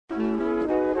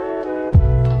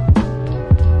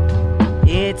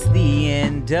It's the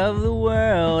end of the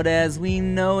world as we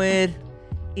know it.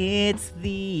 It's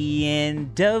the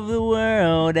end of the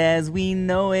world as we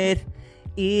know it.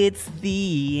 It's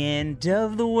the end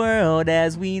of the world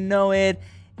as we know it.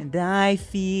 And I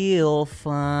feel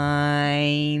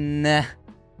fine.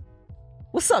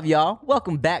 What's up, y'all?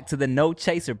 Welcome back to the No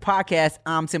Chaser podcast.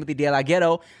 I'm Timothy De La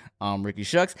Ghetto. I'm Ricky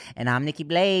Shucks. And I'm Nikki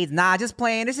Blades. Nah, just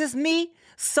playing. It's just me,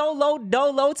 solo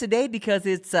dolo today because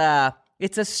it's a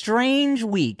strange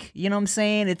week. You know what I'm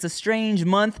saying? It's a strange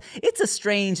month. It's a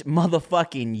strange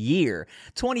motherfucking year.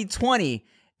 2020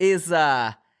 is, it's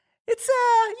a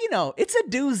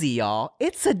doozy, y'all.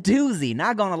 It's a doozy,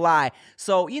 not gonna lie.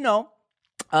 So,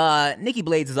 Nikki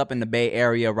Blades is up in the Bay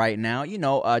Area right now.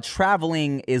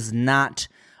 Traveling is not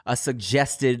a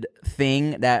suggested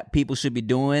thing that people should be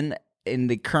doing in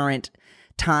the current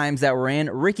times that we're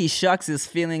in. Ricky Shucks is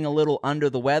feeling a little under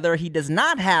the weather. He does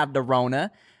not have the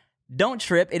Rona. Don't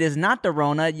trip. It is not the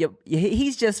Rona.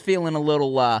 He's just feeling a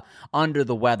little under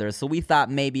the weather. So we thought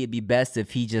maybe it'd be best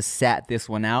if he just sat this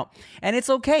one out. And it's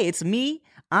okay. It's me.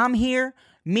 I'm here.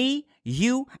 Me,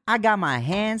 you. I got my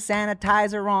hand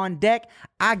sanitizer on deck.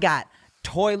 I got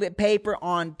toilet paper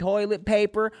on toilet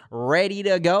paper ready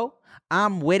to go.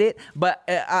 I'm with it. But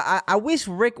I wish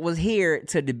Rick was here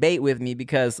to debate with me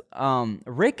because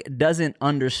Rick doesn't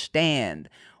understand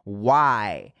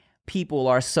why people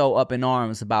are so up in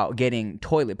arms about getting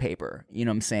toilet paper, you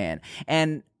know what I'm saying?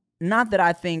 And not that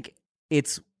I think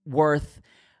it's worth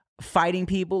fighting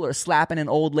people or slapping an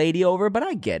old lady over, but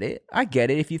I get it.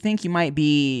 If you think you might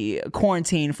be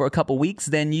quarantined for a couple weeks,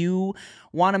 then you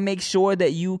want to make sure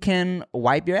that you can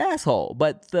wipe your asshole.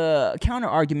 But the counter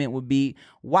argument would be,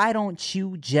 why don't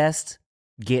you just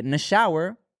get in the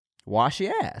shower, wash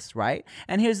your ass, right?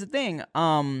 And here's the thing,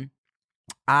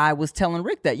 I was telling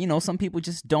Rick that, some people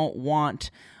just don't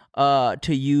want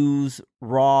to use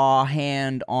raw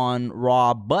hand on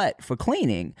raw butt for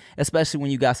cleaning, especially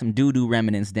when you got some doo-doo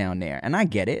remnants down there. And I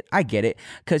get it.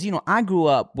 Because, I grew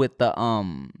up with the,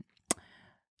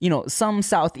 some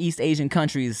Southeast Asian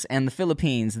countries and the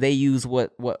Philippines, they use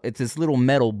what it's this little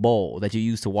metal bowl that you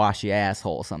use to wash your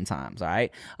asshole sometimes, all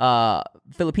right?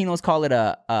 Filipinos call it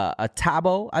a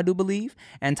tabo, I do believe,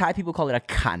 and Thai people call it a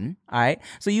kan, all right?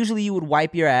 So usually you would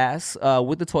wipe your ass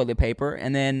with the toilet paper,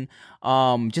 and then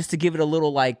just to give it a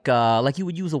little like you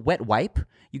would use a wet wipe,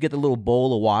 you get the little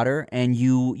bowl of water and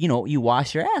you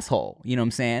wash your asshole, you know what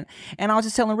I'm saying? And I was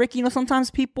just telling Rick,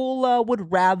 sometimes people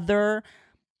would rather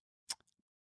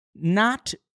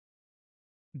not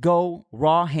go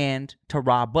raw hand to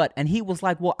raw butt. And he was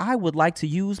like, well, I would like to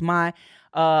use my,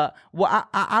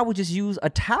 I would just use a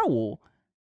towel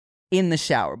in the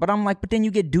shower. But I'm like, but then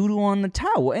you get doo-doo on the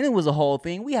towel. And it was a whole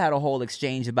thing. We had a whole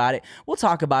exchange about it. We'll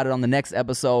talk about it on the next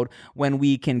episode when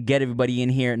we can get everybody in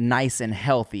here nice and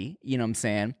healthy. You know what I'm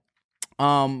saying?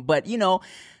 But,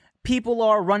 people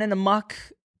are running amok.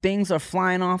 Things are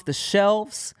flying off the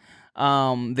shelves.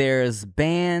 There's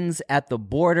bans at the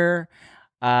border.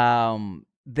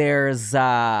 There's,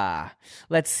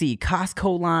 let's see,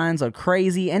 Costco lines are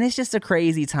crazy, and it's just a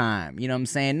crazy time. You know what I'm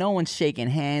saying? No one's shaking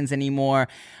hands anymore.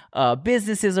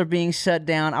 Businesses are being shut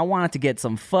down. I wanted to get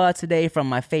some pho today from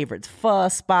my favorite pho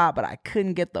spot, but I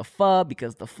couldn't get the pho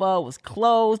because the pho was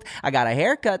closed. I got a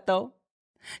haircut though,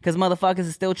 because motherfuckers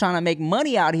are still trying to make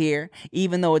money out here,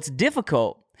 even though it's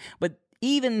difficult. But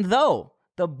even though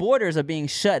the borders are being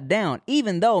shut down,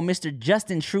 even though Mr.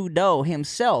 Justin Trudeau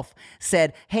himself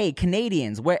said, hey,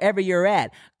 Canadians, wherever you're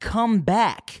at, come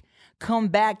back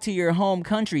to your home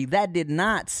country. That did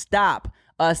not stop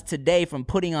us today from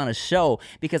putting on a show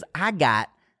because I got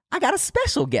a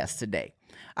special guest today.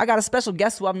 I got a special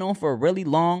guest who I've known for a really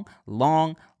long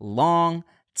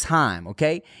time,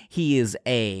 okay? He is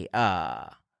a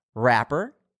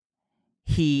rapper.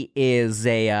 He is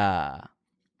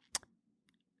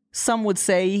some would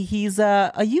say he's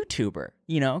a YouTuber,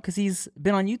 because he's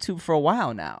been on YouTube for a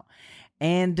while now.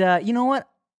 And you know what?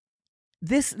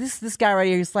 This guy right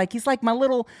here, he's like my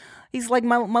little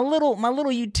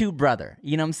YouTube brother.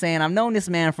 You know what I'm saying? I've known this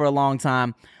man for a long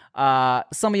time.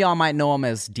 Some of y'all might know him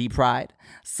as D Pride.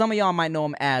 Some of y'all might know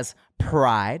him as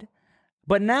Pride.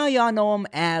 But now y'all know him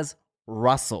as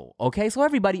Russell. Okay, so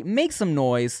everybody make some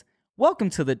noise. Welcome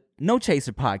to the No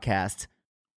Chaser podcast.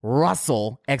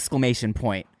 Russell! !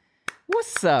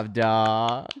 What's up,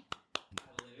 dog?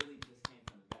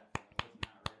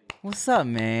 What's up,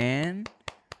 man?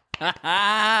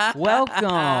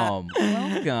 Welcome.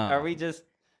 Are we just...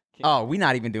 Oh, we're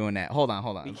not even doing that. Hold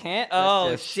on. We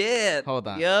can't? Shit. Hold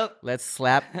on. Yep. Let's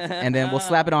slap, and then we'll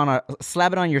slap it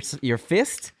on your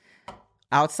fist,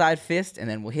 outside fist, and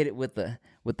then we'll hit it with the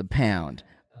pound.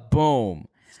 Boom.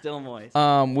 Still moist.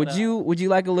 Would you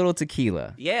like a little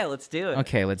tequila? Yeah, let's do it.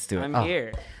 Okay, let's do it. I'm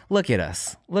here. Look at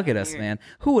us. Look at us, man.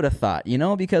 Who would have thought,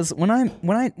 because when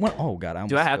oh God, I almost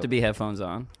Do I have spilled. to be headphones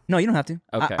on? No, you don't have to.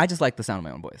 Okay. I just like the sound of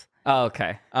my own voice. Oh,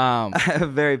 okay.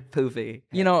 Very poofy.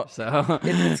 So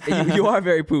You are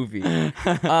very poofy.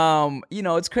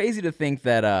 It's crazy to think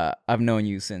that I've known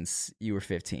you since you were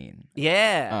 15.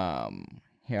 Yeah.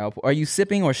 Are you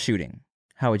sipping or shooting?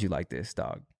 How would you like this,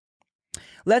 dog?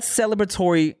 Let's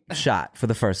celebratory shot for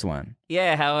the first one.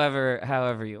 Yeah,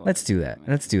 however you want. Let's do that.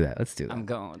 Let's do that. I'm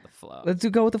going with the flow. Let's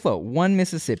go with the flow. One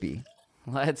Mississippi.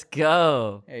 Let's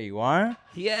go. There you are.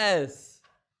 Yes.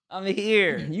 I'm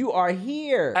here. You are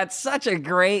here. At such a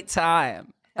great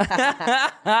time.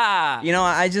 I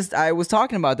was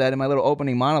talking about that in my little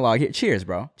opening monologue. Here, cheers,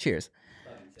 bro. Cheers.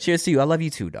 Cheers to you. I love you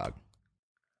too, dog.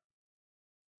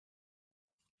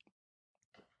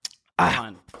 Come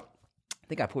on. I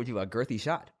think I poured you a girthy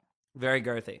shot. Very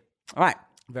girthy. All right.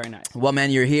 Very nice. Well,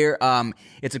 man, you're here.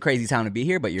 It's a crazy time to be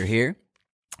here, but you're here.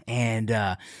 And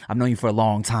I've known you for a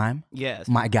long time. Yes.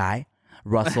 My guy,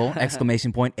 Russell, !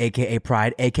 AKA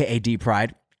Pride, AKA D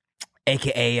Pride,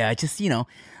 AKA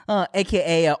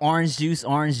AKA Orange Juice,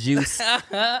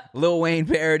 Lil Wayne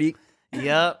parody.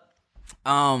 Yep.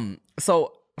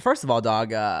 So first of all,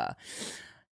 dog,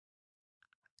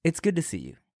 it's good to see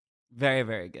you. Very,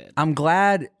 very good. I'm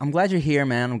glad you're here,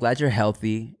 man. I'm glad you're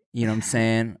healthy. You know what I'm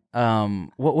saying?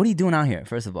 What are you doing out here,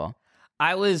 first of all?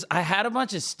 I had a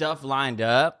bunch of stuff lined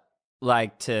up,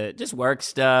 like to just work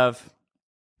stuff,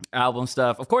 album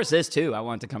stuff. Of course, this too. I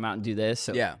wanted to come out and do this.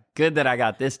 So yeah. Good that I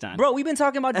got this done. Bro, we've been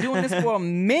talking about doing this for a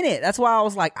minute. That's why I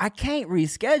was like, I can't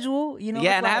reschedule.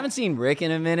 Yeah, and I haven't seen Rick in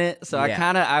a minute, so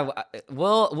yeah.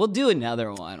 we'll do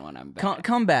another one when I'm back.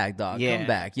 Come back, dog. Yeah. Come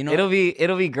back. It'll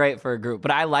be great for a group.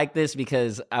 But I like this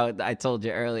because I told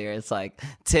you earlier, it's like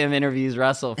Tim interviews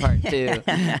Russell part 2.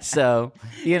 So,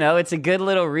 it's a good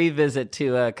little revisit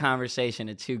to a conversation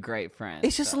of two great friends.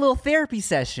 It's just a little therapy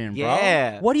session, bro.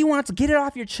 Yeah. What do you want to get it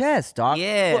off your chest, dog?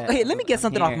 Yeah. Well, hey, let me get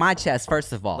something off my chest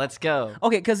first of all. Let's go.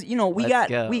 Okay, because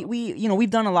we've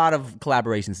done a lot of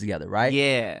collaborations together, right?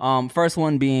 Yeah. First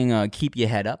one being Keep Your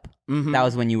Head Up. Mm-hmm. That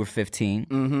was when you were 15.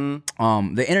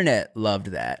 Mm-hmm. The internet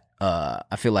loved that.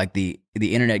 I feel like the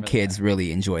internet kids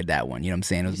really enjoyed that one. You know what I'm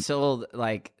saying? You sold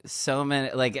like so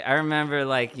many. Like I remember,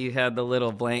 like you had the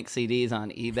little blank CDs on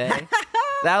eBay.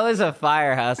 That was a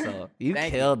fire hustle. You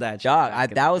killed that shit.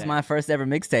 Dog, that was my first ever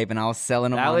mixtape, and I was selling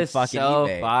them on fucking eBay. That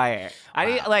was so fire.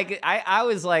 Wow. I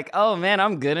was like, oh man,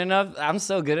 I'm good enough. I'm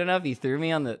so good enough. You threw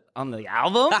me on the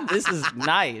album. This is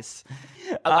nice.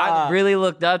 I really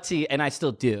looked up to you, and I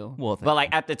still do. Well, but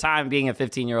like at the time, being a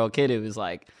 15-year-old kid, it was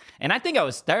like, and I think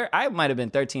I might have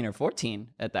been 13 or 14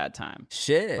 at that time.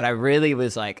 Shit. But I really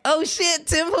was like, oh shit,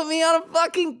 Tim put me on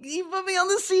he put me on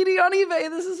the CD on eBay.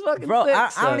 This is fucking bro. sick.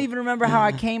 I don't even remember how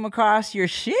I came across your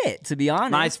shit, to be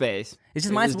honest. MySpace. It's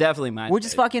just it was definitely MySpace. We're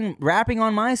just fucking rapping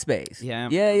on MySpace. Yeah.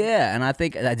 Yeah. And I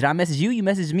think, did I message you? You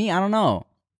messaged me? I don't know.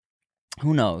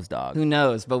 Who knows, dog? Who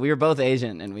knows? But we were both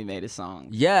Asian and we made a song.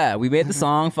 Yeah, we made the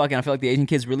song. Fucking, I feel like the Asian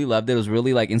kids really loved it. It was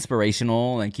really like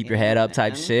inspirational and keep your head up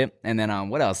type shit. And then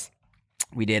what else?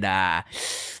 We did a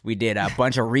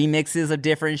bunch of remixes of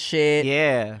different shit.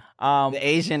 Yeah. The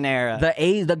Asian era.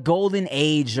 The golden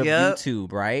age of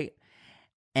YouTube, right?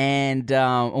 And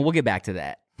we'll get back to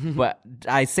that. But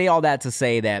I say all that to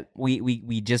say that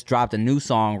we just dropped a new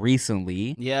song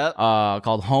recently. Yep.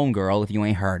 Called Homegirl. If you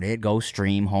ain't heard it, go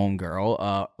stream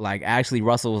Homegirl. Actually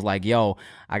Russell was like, yo,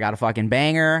 I got a fucking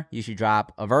banger. You should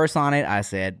drop a verse on it. I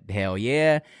said, hell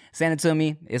yeah. Send it to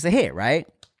me. It's a hit, right?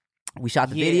 We shot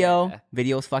the video.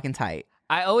 Video's fucking tight.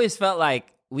 I always felt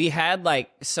like we had like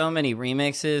so many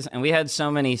remixes and we had so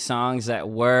many songs that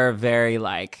were very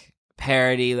like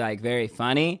parody, like very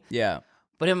funny. Yeah.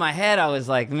 But in my head, I was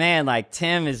like, man, like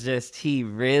Tim is just, he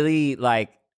really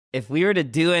like, if we were to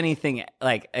do anything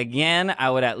like again, I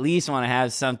would at least want to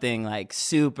have something like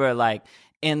super like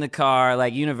in the car,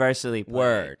 like universally played.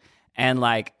 Word. And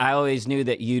like, I always knew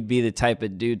that you'd be the type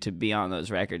of dude to be on those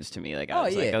records to me. Like, I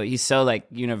was like, oh, he's so like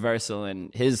universal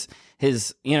and his,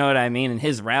 you know what I mean? In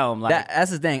his realm. Like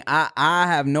that's the thing. I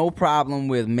have no problem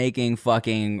with making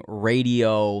fucking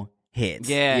radio hits.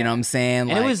 Yeah. You know what I'm saying?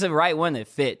 And it was the right one that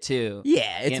fit too.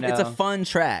 Yeah. It's a fun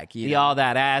track. You know? All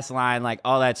that ass line, like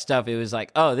all that stuff. It was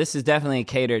like, oh, this is definitely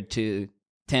catered to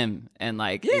Tim. And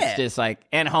like, it's just like,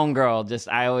 and Homegirl, just,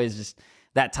 I always just,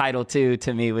 that title too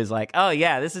to me was like, oh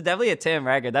yeah, this is definitely a Tim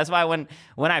record. That's why when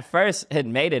I first had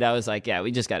made it, I was like, yeah,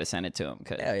 we just got to send it to him.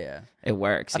 Hell yeah. it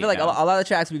works. I feel like a lot of the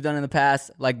tracks we've done in the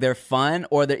past, like they're fun,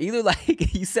 or they're either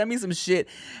like you sent me some shit.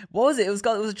 What was it? It was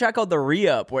a track called The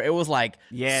Re-Up, where it was like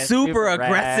super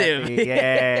aggressive.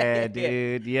 Yeah,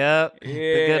 dude. Yep. Yeah.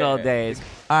 The good old days.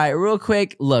 All right, real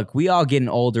quick. Look, we all getting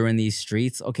older in these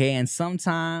streets, okay? And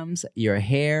sometimes your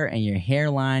hair and your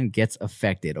hairline gets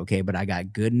affected, okay? But I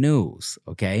got good news,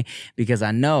 okay? Because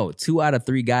I know 2 out of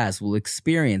 3 guys will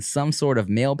experience some sort of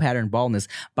male pattern baldness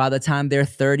by the time they're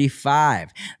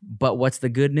 35. But what's the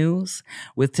good news?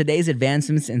 With today's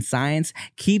advancements in science,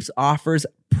 Keeps offers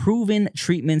proven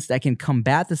treatments that can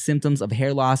combat the symptoms of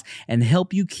hair loss and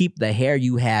help you keep the hair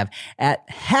you have at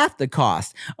half the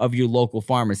cost of your local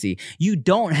pharmacy. You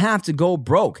don't have to go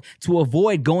broke to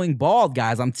avoid going bald,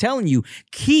 guys. I'm telling you,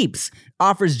 Keeps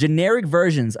offers generic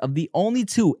versions of the only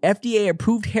 2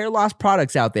 FDA-approved hair loss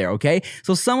products out there, okay?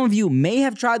 So some of you may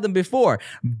have tried them before,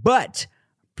 but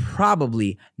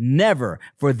probably never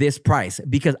for this price,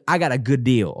 because I got a good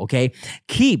deal, okay?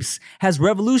 Keeps has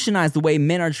revolutionized the way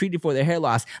men are treated for their hair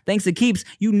loss. Thanks to Keeps,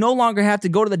 you no longer have to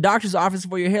go to the doctor's office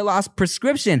for your hair loss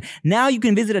prescription. Now you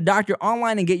can visit a doctor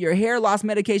online and get your hair loss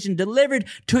medication delivered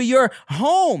to your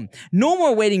home. No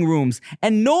more waiting rooms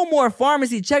and no more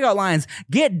pharmacy checkout lines.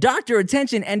 Get doctor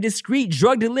attention and discreet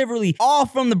drug delivery, all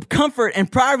from the comfort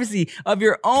and privacy of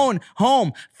your own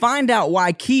home. Find out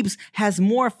why Keeps has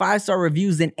more 5-star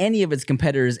reviews than any of its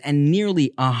competitors, and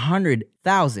nearly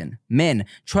 100,000 men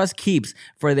trust Keeps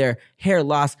for their hair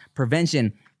loss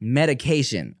prevention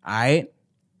medication. All right.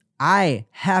 I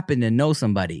happen to know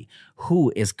somebody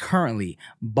who is currently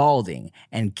balding,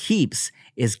 and Keeps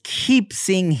is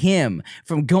keeping him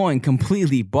from going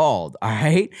completely bald, all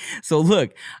right? So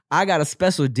look, I got a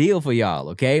special deal for y'all,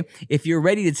 okay? If you're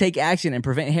ready to take action and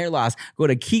prevent hair loss, go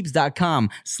to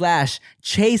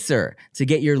keeps.com/chaser to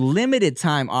get your limited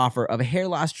time offer of hair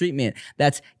loss treatment.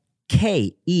 That's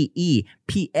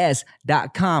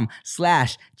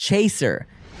KEEPS.com/chaser.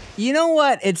 You know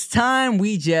what? It's time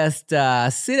we just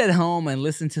sit at home and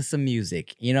listen to some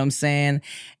music. You know what I'm saying?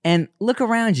 And look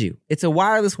around you. It's a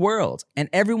wireless world, and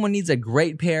everyone needs a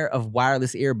great pair of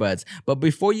wireless earbuds. But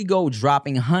before you go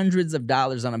dropping hundreds of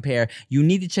dollars on a pair, you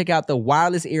need to check out the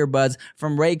wireless earbuds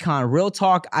from Raycon. Real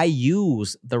talk, I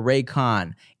use the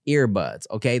Raycon earbuds,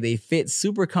 okay? They fit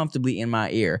super comfortably in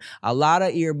my ear. A lot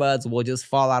of earbuds will just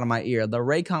fall out of my ear. The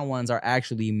Raycon ones are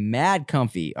actually mad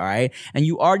comfy, all right? And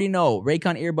you already know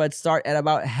Raycon earbuds start at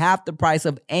about half the price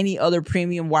of any other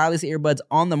premium wireless earbuds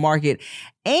on the market,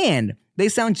 and they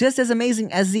sound just as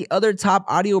amazing as the other top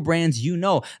audio brands you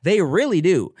know. They really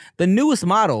do. The newest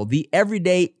model, the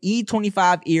Everyday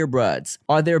E55 earbuds,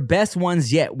 are their best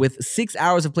ones yet, with 6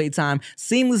 hours of playtime,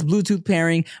 seamless Bluetooth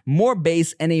pairing, more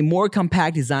bass, and a more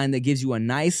compact design that gives you a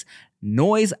nice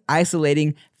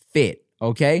noise-isolating fit.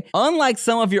 Okay? Unlike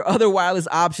some of your other wireless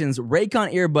options,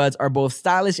 Raycon earbuds are both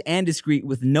stylish and discreet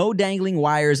with no dangling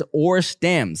wires or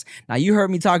stems. Now, you heard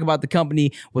me talk about the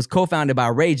company was co-founded by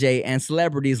Ray J and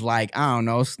celebrities like, I don't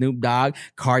know, Snoop Dogg,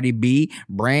 Cardi B,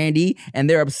 Brandy, and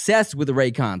they're obsessed with the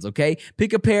Raycons, okay?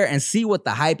 Pick a pair and see what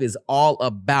the hype is all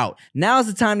about. Now's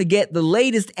the time to get the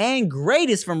latest and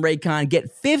greatest from Raycon.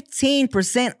 Get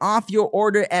 15% off your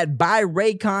order at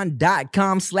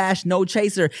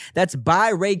buyraycon.com/nochaser. That's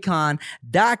buyraycon.com/nochaser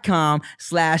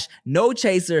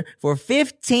for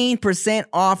 15%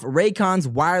 off Raycon's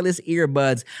wireless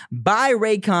earbuds.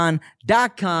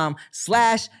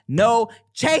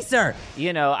 buyraycon.com/nochaser.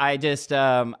 You know, I just,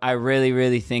 I really,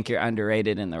 really think you're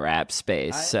underrated in the rap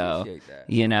space. So,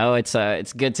 you know,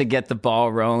 it's good to get the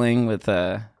ball rolling with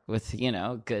you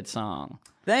know, good song.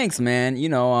 Thanks, man. You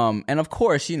know, and of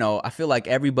course, you know, I feel like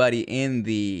everybody in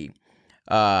the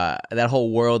that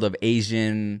whole world of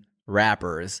Asian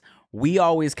rappers, we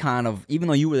always kind of, even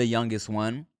though you were the youngest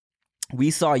one, we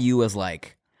saw you as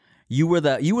like, you were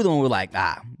the one who were like,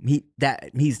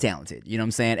 he's talented. You know what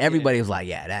I'm saying? Everybody was like,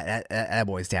 yeah, that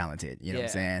boy's talented. You know what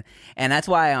I'm saying? And that's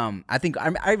why I think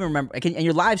I even remember, and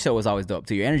your live show was always dope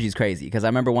too. Your energy is crazy, because I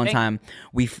remember one time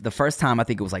the first time I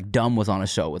think it was like Dumb was on a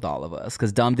show with all of us,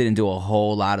 because Dumb didn't do a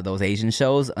whole lot of those Asian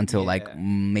shows until like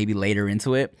maybe later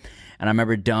into it. And I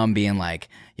remember Dumb being like,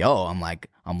 yo, I'm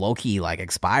low-key like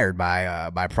inspired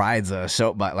by Pride's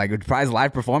show, but like Pride's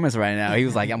live performance right now. He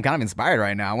was like, I'm kind of inspired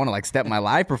right now. I want to like step my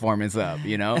live performance up,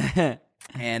 you know?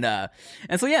 And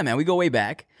so yeah, man, we go way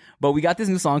back. But we got this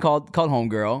new song called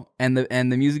Homegirl, and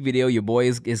the music video, your boy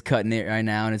is cutting it right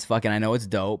now, and it's fucking, I know it's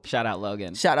dope. Shout out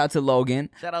Logan. Shout out to Logan.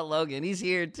 Shout out Logan. He's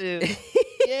here too.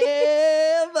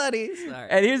 Yeah, buddy. Sorry.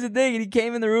 And here's the thing, and he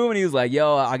came in the room and he was like,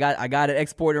 yo, I got it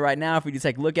exported right now for you to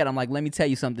take a look at. I'm like, let me tell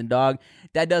you something, dog.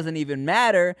 That doesn't even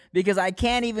matter because I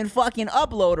can't even fucking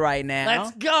upload right now.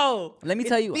 Let's go. Let me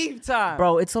tell you. Beef time.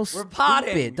 Bro, it's so We're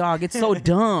potting. stupid, dog. It's so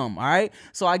dumb, all right?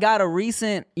 So I got a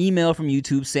recent email from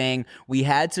YouTube saying we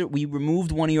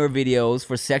removed one of your videos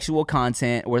for sexual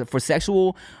content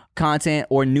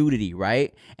or nudity,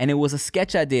 right? And it was a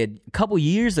sketch I did a couple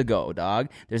years ago, dog.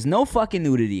 There's no fucking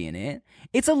nudity in it.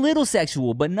 It's a little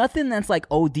sexual, but nothing that's like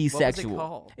OD sexual.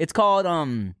 What was it called?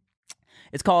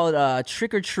 It's called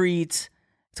Trick or Treat.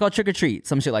 It's called Trick or Treat,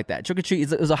 some shit like that. Trick or Treat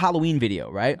it was a Halloween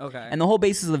video, right? Okay. And the whole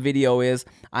basis of the video is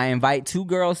I invite two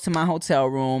girls to my hotel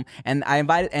room, and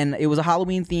it was a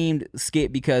Halloween themed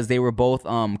skit because they were both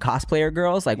cosplayer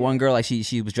girls. Like one girl, like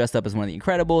she was dressed up as one of the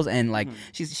Incredibles, and like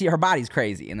her body's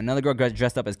crazy. And another girl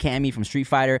dressed up as Cammy from Street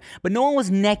Fighter, but no one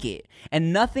was naked,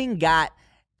 and nothing got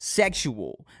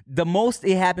sexual. The most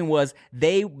it happened was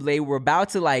they were about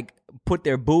to like put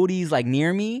their booties like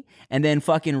near me, and then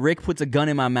fucking Rick puts a gun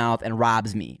in my mouth and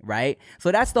robs me, right?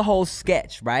 So that's the whole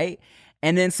sketch, right?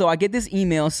 And then so I get this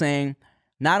email saying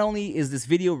not only is this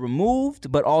video removed,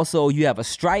 but also you have a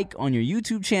strike on your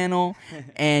YouTube channel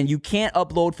and you can't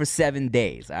upload for 7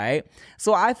 days, all right?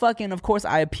 So of course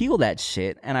I appeal that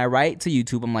shit and I write to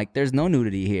YouTube. I'm like, there's no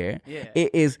nudity here. Yeah.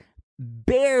 It is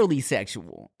barely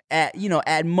sexual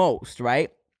at most,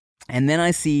 right? And then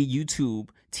I see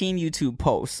Team YouTube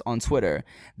posts on Twitter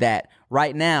that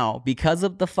right now, because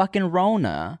of the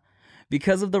Rona,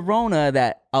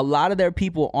 that a lot of their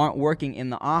people aren't working in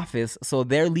the office, so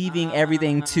they're leaving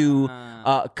everything to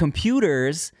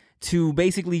computers to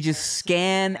basically just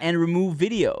scan and remove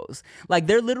videos. Like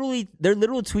their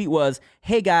literal tweet was,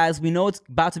 "Hey guys, we know it's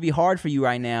about to be hard for you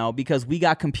right now because we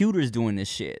got computers doing this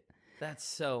shit." That's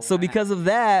so whack. Because of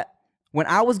that, when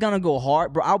I was gonna go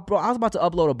hard, I was about to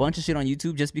upload a bunch of shit on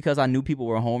YouTube just because I knew people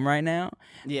were home right now.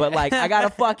 Yeah. But like, I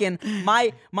got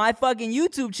my fucking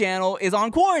YouTube channel is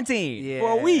on quarantine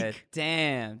for a week.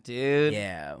 Damn, dude.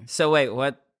 Yeah. So wait,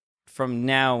 from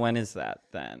now, when is that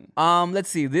then? Let's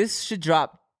see. This should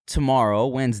drop tomorrow,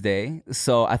 Wednesday.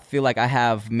 So I feel like I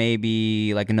have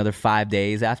maybe like another 5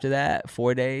 days after that,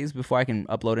 4 days before I can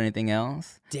upload anything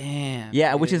else. Damn.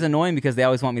 Yeah, dude. Which is annoying because they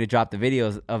always want me to drop the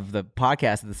videos of the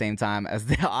podcast at the same time as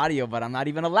the audio, but I'm not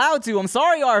even allowed to. I'm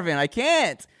sorry, Arvin. I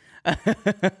can't.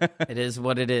 It is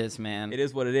what it is, man. It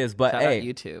is what it is. But shout out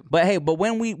YouTube. But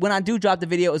when I do drop the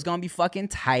video, it's gonna be fucking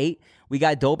tight. We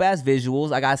got dope ass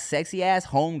visuals. I got sexy ass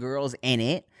homegirls in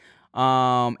it.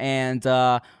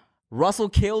 And Russell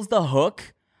kills the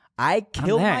hook. I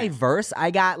killed my verse. I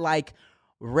got like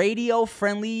radio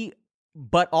friendly,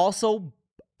 but also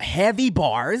heavy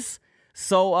bars.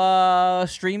 So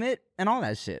stream it and all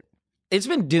that shit. It's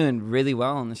been doing really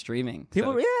well on the streaming.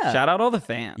 People, so yeah. Shout out all the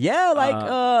fans. Yeah,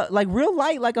 like real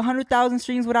light, like 100,000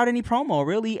 streams without any promo,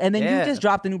 really. And then you just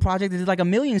dropped a new project that did like 1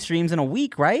 million streams in a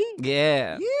week, right?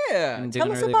 Yeah. Yeah.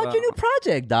 Tell us about your new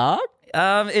project, dog.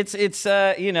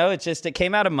 It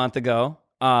came out a month ago.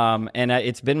 And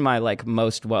it's been my like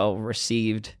most well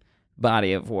received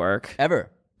body of work ever.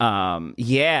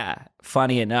 Yeah,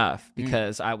 funny enough,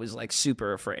 because I was like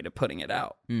super afraid of putting it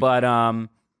out. But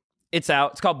it's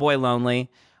out. It's called Boy Lonely.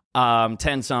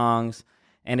 10 songs,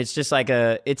 and it's just like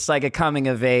a coming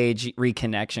of age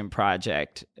reconnection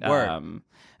project.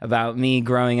 About me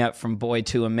growing up from boy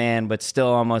to a man, but still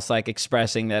almost like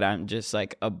expressing that I'm just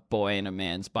like a boy in a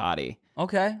man's body.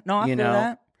 Okay. No, I feel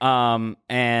that.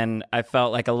 And I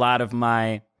felt like a lot of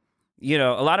my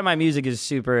music is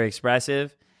super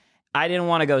expressive. I didn't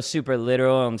want to go super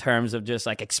literal in terms of just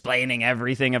like explaining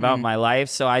everything about my life.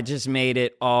 So I just made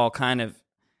it all kind of,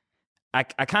 I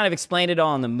kind of explained it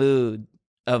all in the mood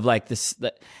of like this,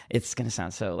 it's going to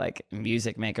sound so like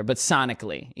music maker, but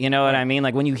sonically, you know what I mean?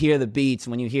 Like when you hear the beats,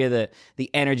 when you hear the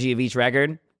energy of each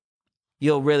record,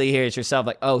 you'll really hear it yourself,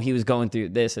 like, oh, he was going through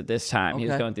this at this time. He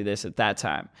was going through this at that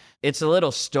time. It's a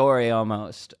little story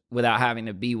almost without having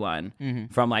to be one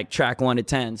from like track 1 to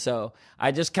 10. So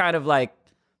I just kind of like,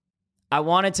 I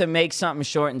wanted to make something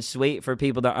short and sweet for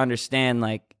people to understand,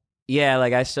 like, yeah,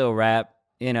 like I still rap,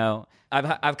 you know.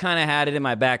 I've kind of had it in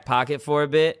my back pocket for a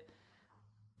bit,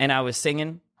 and I was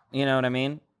singing, you know what I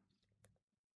mean?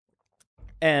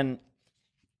 And,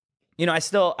 you know,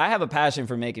 I have a passion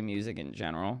for making music in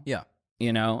general. Yeah.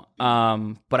 You know,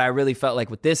 but I really felt like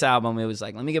with this album, it was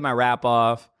like, let me get my rap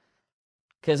off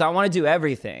because I want to do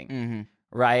everything,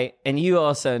 right? And you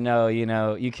also know,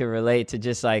 you can relate to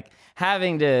just like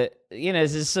having to,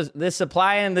 it's just the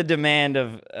supply and the demand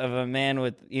of a man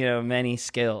with, many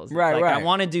skills. It's Right, like, right. I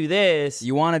want to do this.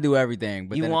 You want to do everything,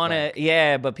 but You then want it's to,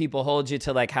 yeah, but people hold you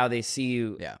to like how they see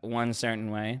you Yeah. one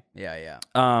certain way. Yeah.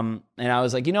 And I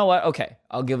was like, you know what? Okay,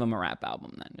 I'll give them a rap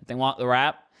album then. If they want the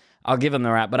rap, I'll give them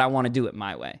the rap, but I want to do it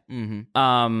my way.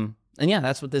 And yeah,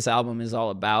 that's what this album is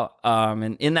all about.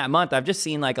 And in that month, I've just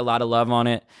seen like a lot of love on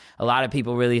it, a lot of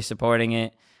people really supporting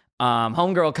it.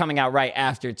 Homegirl coming out right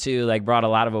after too, like brought a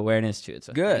lot of awareness to it.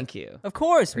 So Good. thank you. Of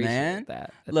course, Appreciate man.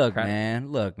 that. That's Look,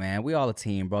 incredible. man. We all a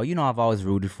team, bro. I've always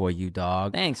rooted for you,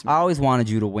 dog. Thanks, I man. always wanted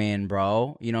you to win,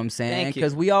 bro. You know what I'm saying? Thank you.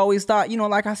 Because we always thought,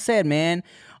 like I said, man.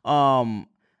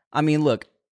 Look,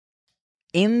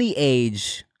 in the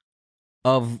age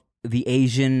of the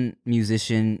Asian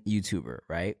musician YouTuber,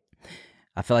 right?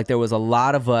 I feel like there was a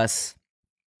lot of us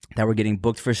that were getting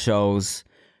booked for shows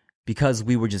because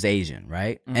we were just Asian,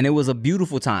 right? And it was a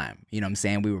beautiful time. You know what I'm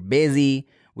saying? We were busy.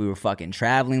 We were fucking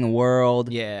traveling the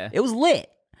world. Yeah. It was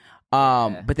lit.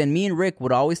 But then me and Rick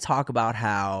would always talk about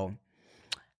how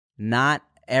not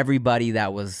everybody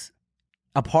that was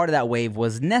a part of that wave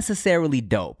was necessarily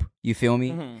dope. You feel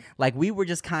me? Like we were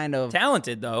just kind of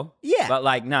Talented though. Yeah. But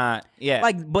like not,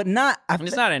 yeah. but not. And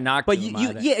it's not a knock But to you, them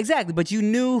either. yeah, exactly. But you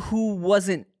knew who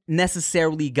wasn't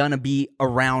necessarily gonna be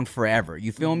around forever.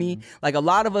 You feel me? Like a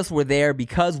lot of us were there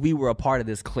because we were a part of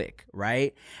this clique,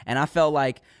 right? And I felt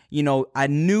like, I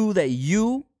knew that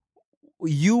you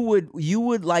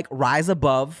would like rise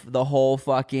above the whole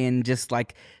fucking just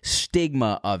like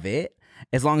stigma of it.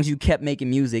 As long as you kept making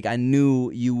music, I knew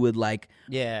you would like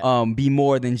be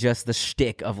more than just the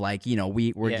shtick of like,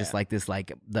 we're just like this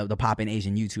like the poppin'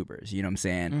 Asian YouTubers, you know what I'm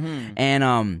saying?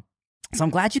 And so I'm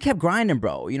glad you kept grinding,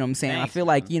 bro. You know what I'm saying? Thanks, I feel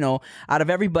like, out of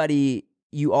everybody,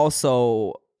 you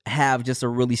also have just a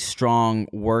really strong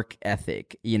work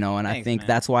ethic, and I think man.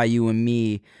 that's why you and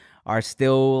me are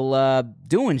still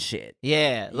doing shit.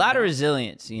 Yeah, a lot of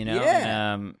resilience,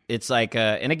 Yeah. And, it's like,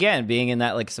 and again, being in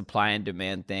that like supply and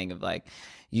demand thing of like,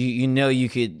 you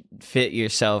could fit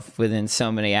yourself within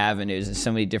so many avenues and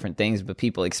so many different things, but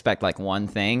people expect like one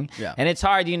thing. Yeah. And it's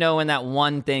hard, when that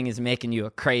one thing is making you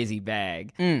a crazy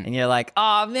bag, and you're like,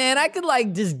 oh man, I could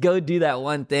like just go do that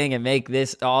one thing and make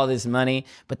all this money.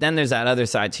 But then there's that other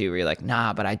side too, where you're like,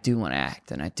 nah, but I do want to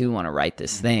act, and I do want to write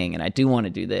this thing, and I do want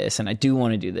to do this, and I do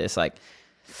want to do this. Like,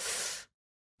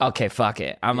 okay, fuck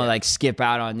it. I'm gonna like skip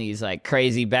out on these like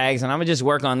crazy bags, and I'm gonna just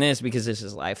work on this because this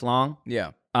is lifelong.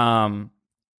 Yeah.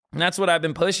 And that's what I've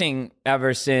been pushing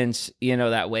ever since,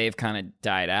 that wave kind of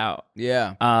died out.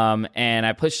 Yeah. And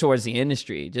I pushed towards the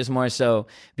industry, just more so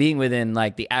being within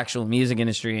like the actual music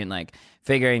industry and like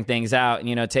figuring things out,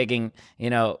 taking,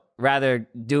 rather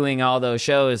doing all those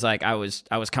shows, like I was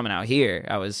coming out here.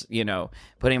 I was,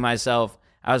 putting myself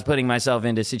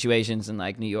into situations in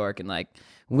like New York and like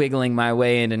wiggling my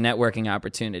way into networking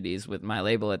opportunities with my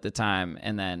label at the time.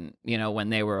 And then, when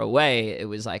they were away, it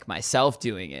was like myself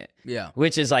doing it. Yeah.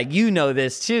 Which is like,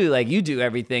 this too. Like you do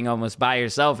everything almost by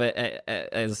yourself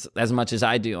as much as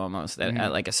I do almost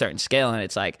at like a certain scale. And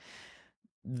it's like,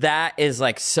 that is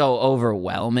like so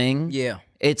overwhelming. Yeah.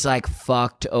 It's like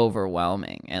fucked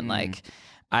overwhelming. And like,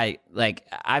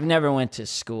 I've never went to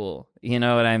school. You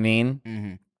know what I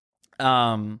mean?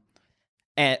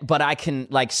 But I can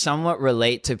like somewhat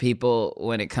relate to people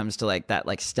when it comes to like that,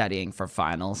 like studying for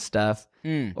final stuff,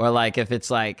 or like if it's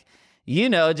like,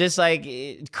 just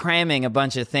like cramming a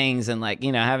bunch of things and like,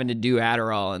 having to do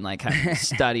Adderall and like having to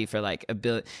study for like a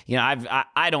billion,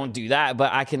 I don't do that,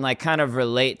 but I can like kind of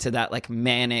relate to that like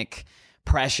manic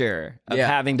pressure of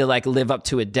having to like live up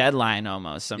to a deadline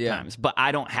almost sometimes, but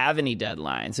I don't have any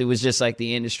deadlines. It was just like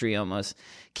the industry almost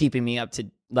keeping me up to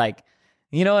like,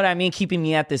 you know what I mean? Keeping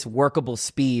me at this workable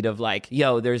speed of like,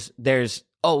 there's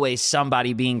always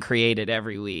somebody being created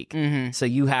every week. So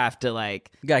you have to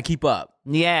like... You gotta keep up.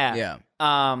 Yeah.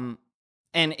 Yeah.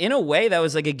 And in a way, that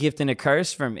was like a gift and a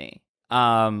curse for me.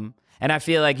 And I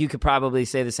feel like you could probably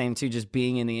say the same too, just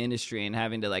being in the industry and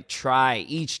having to like try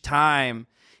each time.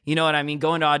 You know what I mean?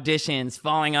 Going to auditions,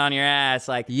 falling on your ass,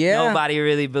 like nobody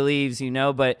really believes,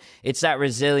 but it's that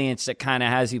resilience that kind of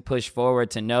has you push forward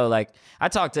to know. Like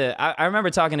I remember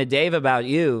talking to Dave about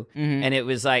you, and it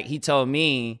was like he told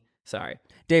me, sorry.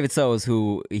 David So is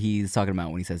who he's talking about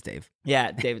when he says Dave.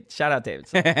 Yeah, David. Shout out David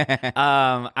So.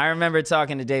 I remember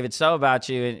talking to David So about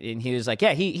you, and he was like,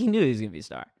 yeah, he knew he was gonna be a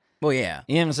star. Well, yeah.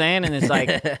 You know what I'm saying? And it's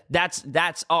like,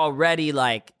 that's already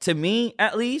like, to me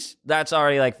at least, that's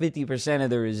already like 50% of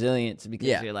the resilience,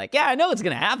 because you're like, yeah, I know it's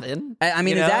going to happen. I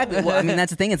mean, exactly. Well, I mean, that's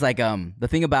the thing. It's like, the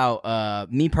thing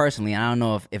about me personally, I don't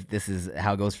know if this is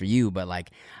how it goes for you, but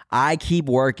like, I keep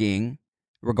working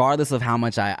regardless of how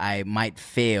much I might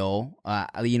fail,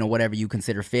 whatever you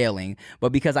consider failing.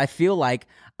 But because I feel like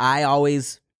I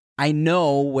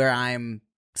know where I'm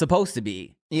supposed to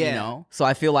be, So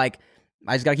I feel like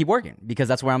I just got to keep working because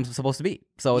that's where I'm supposed to be.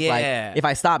 So it's like, if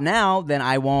I stop now, then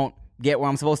I won't get where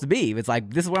I'm supposed to be. It's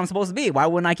like, this is where I'm supposed to be. Why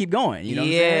wouldn't I keep going? You know what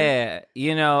I'm saying?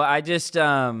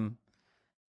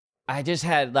 I just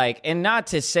had like, and not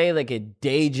to say like a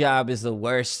day job is the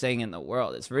worst thing in the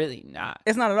world. It's really not.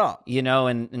 It's not at all.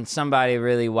 And somebody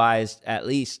really wise, at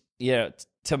least,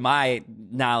 to my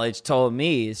knowledge, told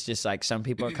me it's just like some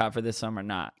people are cut for this, some are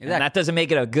not. Exactly. And that doesn't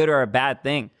make it a good or a bad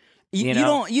thing. You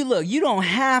don't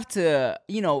have to,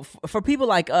 for people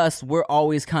like us, we're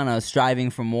always kind of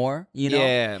striving for more,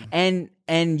 Yeah. And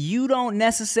you don't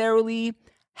necessarily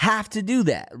have to do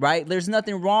that, right? There's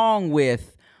nothing wrong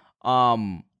with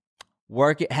having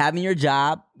your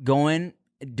job, doing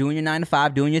your 9 to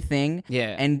 5, doing your thing.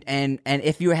 Yeah. And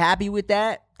if you're happy with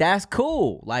that, that's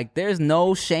cool. Like, there's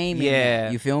no shame in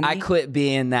that. You feel me? I quit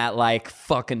being that like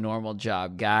fucking normal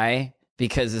job guy.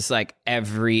 Because it's like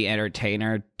every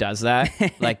entertainer does that.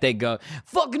 Like they go,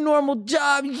 fucking normal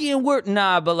job, you can't work.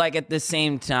 Nah, but like at the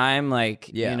same time, like,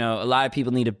 a lot of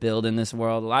people need to build in this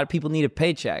world. A lot of people need a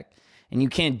paycheck. And you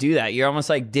can't do that. You're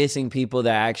almost like dissing people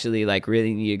that actually like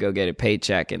really need to go get a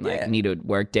paycheck and like need to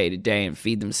work day to day and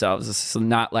feed themselves. It's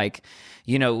not like,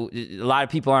 a lot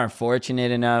of people aren't fortunate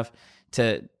enough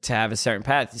to have a certain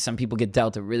path. Some people get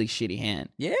dealt a really shitty hand.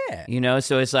 Yeah.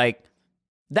 So it's like,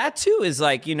 that too is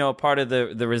like, part of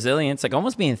the resilience, like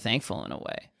almost being thankful in a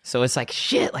way. So it's like,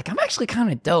 shit, like I'm actually kind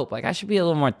of dope. Like I should be a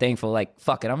little more thankful. Like,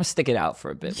 fuck it, I'm gonna stick it out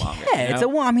for a bit longer. Yeah,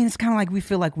 it's kind of like we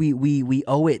feel like we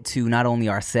owe it to not only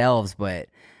ourselves, but,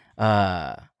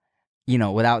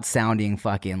 without sounding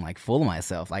fucking like full of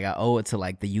myself, like I owe it to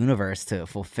like the universe to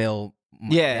fulfill my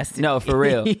destiny. No, for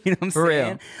real. You know what I'm for saying?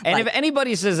 Real. And like, if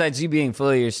anybody says that's you being full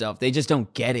of yourself, they just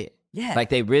don't get it. Yeah. Like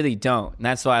they really don't. And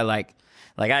that's why like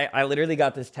I literally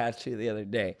got this tattoo the other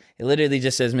day. It literally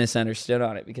just says misunderstood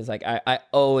on it because like I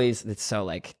always, it's so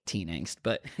like teen angst,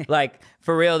 but like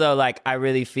for real though, like I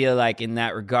really feel like in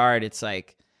that regard, it's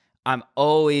like I'm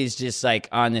always just like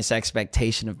on this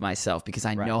expectation of myself because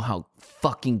I know how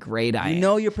fucking great I am. You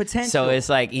know your potential. So it's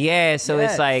like, it's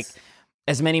like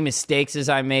as many mistakes as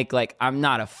I make, like I'm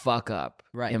not a fuck up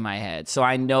in my head. So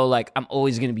I know like I'm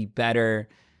always going to be better.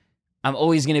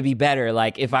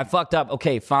 Like if I fucked up,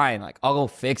 okay, fine. Like I'll go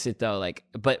fix it though. Like,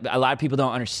 but a lot of people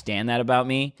don't understand that about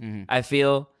me. Mm-hmm. I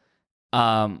feel,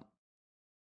 a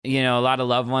lot of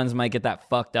loved ones might get that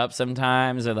fucked up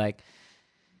sometimes, or like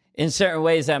in certain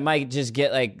ways that might just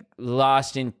get like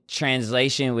lost in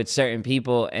translation with certain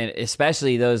people, and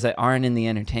especially those that aren't in the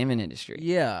entertainment industry.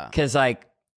 Yeah, because like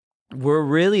we're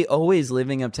really always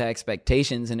living up to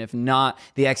expectations, and if not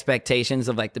the expectations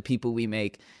of like the people we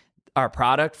make our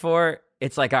product for,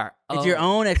 it's like it's your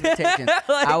own expectations.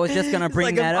 Like, I was just gonna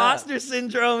bring that up. Imposter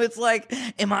syndrome. It's like,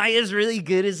 am I as really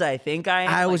good as I think I am?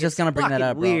 I was just gonna bring that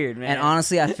up, bro. Weird, man. And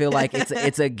honestly, I feel like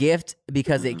it's a gift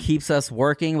because it keeps us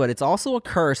working, but it's also a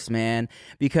curse, man.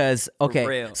 Because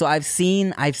so I've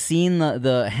seen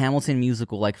the Hamilton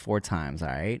musical like 4 times. All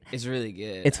right, it's really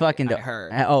good. It's fucking dope. I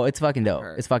heard. Oh, it's fucking dope.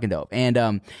 It's fucking dope.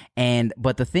 And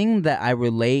but the thing that I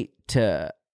relate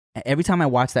to. Every time I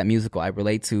watch that musical, I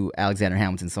relate to Alexander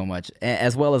Hamilton so much,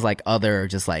 as well as like other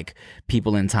just like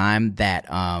people in time that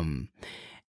and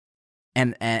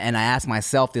I ask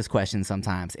myself this question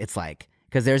sometimes. It's like,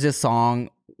 because there's this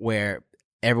song where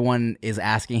everyone is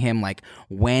asking him like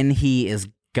when he is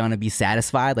gonna be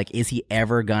satisfied. Like, is he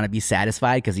ever gonna be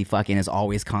satisfied? Because he fucking is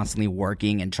always constantly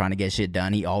working and trying to get shit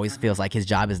done. He always feels like his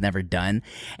job is never done,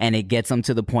 and it gets him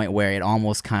to the point where it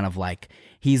almost kind of like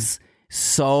he's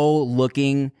so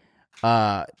looking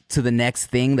to the next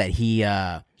thing that he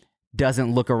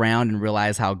doesn't look around and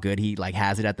realize how good he like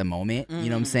has it at the moment. You know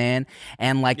what I'm saying?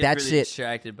 And like that really shit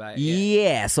distracted by it.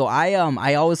 Yeah. So I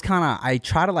always I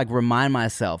try to like remind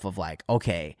myself of like,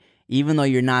 okay, even though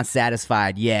you're not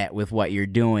satisfied yet with what you're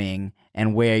doing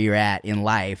and where you're at in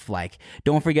life, like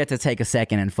don't forget to take a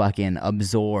second and fucking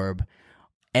absorb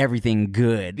everything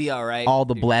good, be all right, all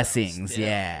the blessings.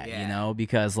 Yeah,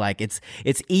 because like it's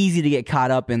easy to get caught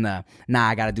up in the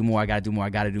I gotta do more,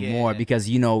 more, because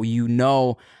you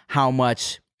know how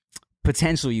much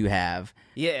potential you have.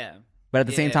 But at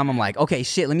the same time, I'm like, okay,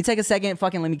 shit, let me take a second,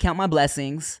 fucking let me count my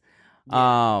blessings.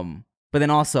 But then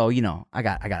also, I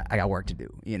got work to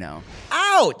do,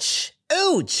 Ouch! Ouch!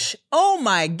 Ooch! Oh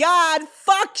my God!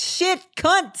 Fuck, shit,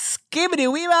 cunt,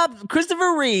 skibbity, we up,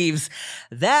 Christopher Reeves.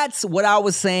 That's what I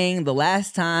was saying the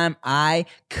last time I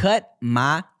cut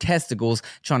my testicles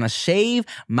trying to shave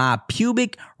my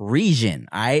pubic region,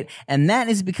 all right? And that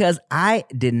is because I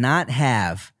did not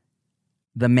have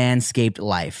the Manscaped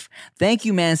life. Thank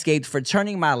you, Manscaped, for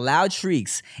turning my loud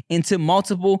shrieks into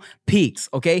multiple peaks,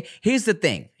 okay? Here's the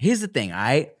thing, all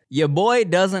right? Your boy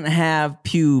doesn't have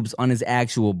pubes on his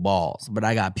actual balls, but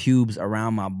I got pubes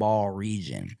around my ball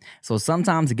region. So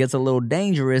sometimes it gets a little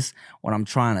dangerous when I'm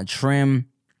trying to trim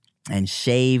and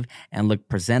shave and look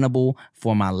presentable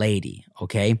for my lady,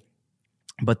 okay?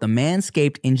 But the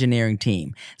Manscaped engineering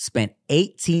team spent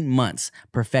 18 months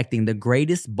perfecting the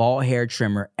greatest ball hair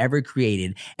trimmer ever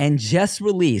created and just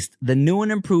released the new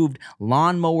and improved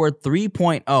Lawnmower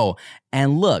 3.0.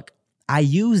 And look, I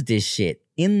use this shit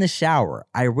in the shower.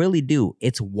 I really do.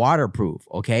 It's waterproof,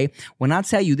 okay? When I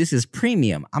tell you this is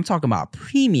premium, I'm talking about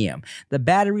premium. The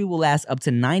battery will last up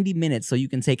to 90 minutes so you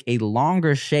can take a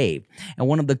longer shave. And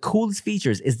one of the coolest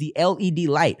features is the LED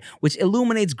light, which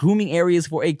illuminates grooming areas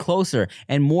for a closer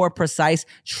and more precise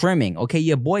trimming, okay?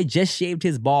 Your boy just shaved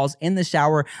his balls in the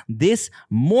shower this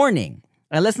morning.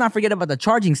 And let's not forget about the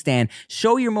charging stand.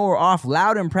 Show your mower off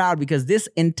loud and proud because this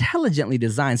intelligently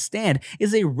designed stand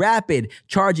is a rapid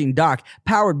charging dock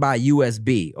powered by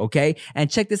USB, okay?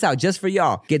 And check this out, just for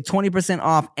y'all, get 20%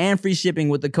 off and free shipping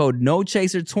with the code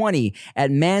NOCHASER20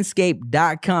 at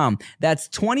manscaped.com. That's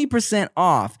 20%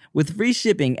 off with free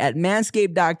shipping at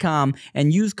manscaped.com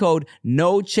and use code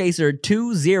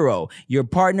NOCHASER20. Your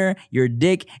partner, your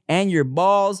dick, and your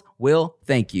balls will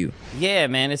thank you. Yeah,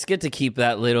 man, it's good to keep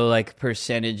that little like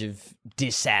percentage of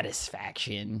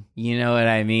dissatisfaction. You know what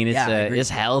I mean? It's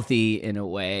healthy in a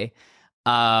way.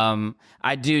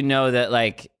 I do know that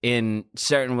like in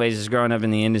certain ways, as growing up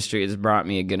in the industry, it's brought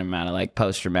me a good amount of like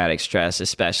post-traumatic stress,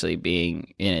 especially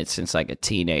being in it since like a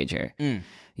teenager.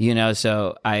 You know,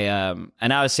 so I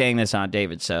was saying this on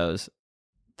David So's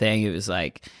thing. It was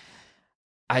like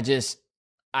I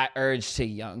urge to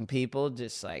young people,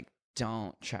 just like,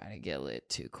 don't try to get lit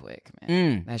too quick,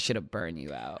 man. That shit'll burn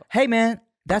you out. Hey, man,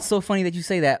 that's so funny that you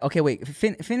say that. Okay, wait,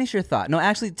 finish your thought. No,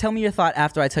 actually, tell me your thought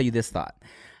after I tell you this thought.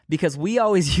 Because we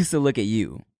always used to look at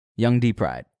you, young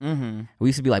D-Pride. We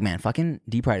used to be like, man, fucking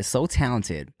D-Pride is so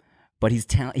talented, but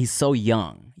he's so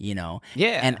young, you know?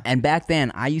 Yeah. And back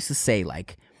then, I used to say,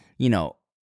 like, you know,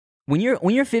 when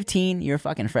you're 15, you're a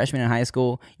fucking freshman in high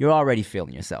school, you're already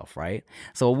feeling yourself, right?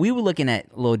 So we were looking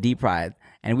at little D-Pride,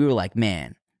 and we were like,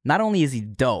 man, not only is he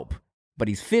dope, but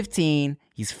he's 15,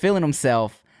 he's feeling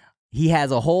himself, he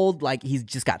has a whole, like, he's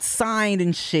just got signed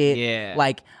and shit. Yeah.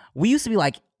 Like, we used to be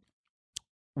like,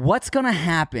 what's gonna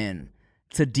happen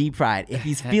to D-Pride if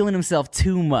he's feeling himself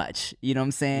too much? You know what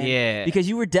I'm saying? Yeah. Because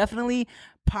you were definitely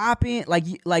popping, like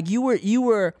you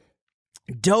were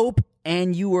dope,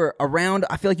 and you were around,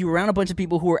 I feel like you were around a bunch of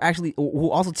people who were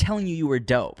also telling you were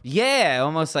dope. Yeah,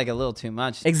 almost like a little too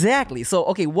much. Exactly. So,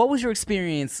 okay, what was your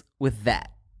experience with that?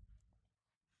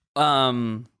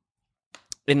 And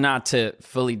not to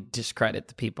fully discredit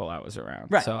the people I was around.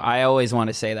 Right. So I always want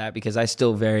to say that because I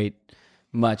still very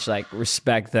much like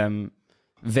respect them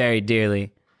very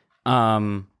dearly.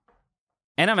 And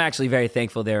I'm actually very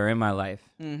thankful they were in my life.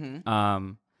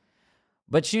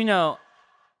 But you know,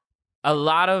 a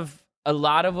lot of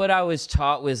what I was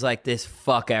taught was like this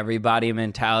fuck everybody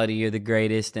mentality. You're the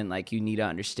greatest, and like you need to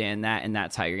understand that, and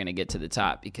that's how you're gonna get to the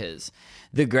top, because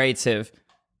the greats have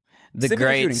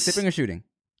Sipping or shooting?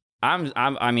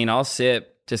 I mean, I'll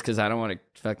sip just because I don't want to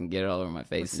fucking get it all over my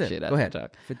face and shit. Go ahead.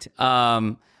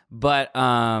 But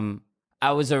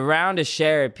I was around a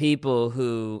share of people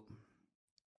who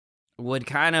would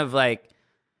kind of like,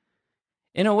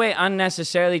 in a way,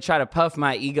 unnecessarily try to puff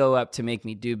my ego up to make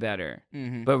me do better.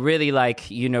 But really,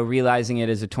 like, you know, realizing it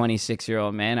as a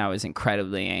 26-year-old man, I was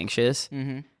incredibly anxious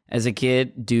as a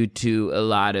kid due to a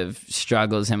lot of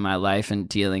struggles in my life and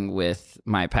dealing with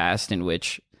my past, in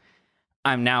which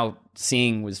I'm now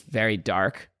seeing was very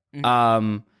dark.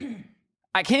 I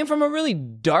came from a really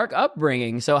dark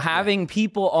upbringing, so having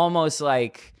people almost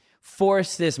like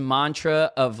force this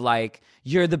mantra of like,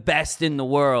 you're the best in the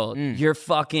world. You're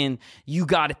fucking, you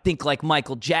got to think like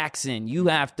Michael Jackson. You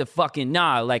have to fucking,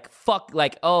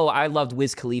 oh, I loved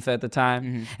Wiz Khalifa at the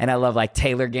time. And I love like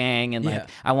Taylor Gang. And like,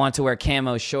 I want to wear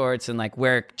camo shorts and like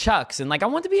wear Chucks. And like, I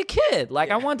want to be a kid.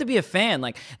 Like, I want to be a fan.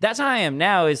 Like, that's how I am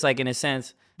now, is like, in a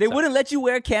sense. They wouldn't let you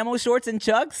wear camo shorts and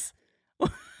Chucks?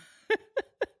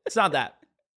 It's not that.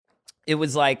 It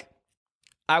was like,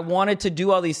 I wanted to do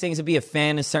all these things and be a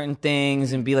fan of certain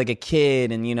things and be like a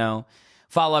kid and, you know,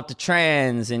 follow up to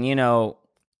trends and, you know,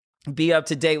 be up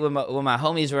to date with my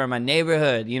homies were in my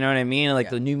neighborhood. You know what I mean? Like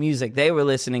the new music they were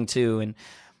listening to. And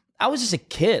I was just a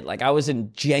kid. Like I was a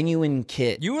genuine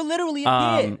kid. You were literally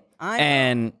a kid.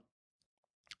 And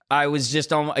I was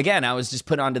just I was just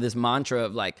put onto this mantra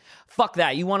of like, fuck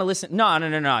that. You want to listen?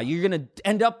 No. You're going to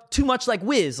end up too much like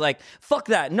Wiz. Like, fuck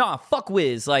that. Nah, fuck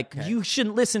Wiz. Like, you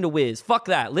shouldn't listen to Wiz. Fuck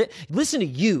that. Listen to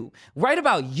you. Write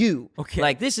about you. Okay.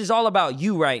 Like, this is all about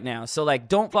you right now. So, like,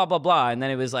 don't blah, blah, blah. And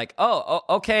then it was like,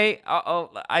 okay.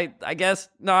 I guess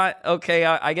not. Okay.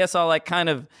 I guess I'll, like, kind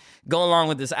of go along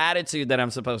with this attitude that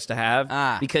I'm supposed to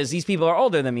have because these people are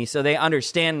older than me. So they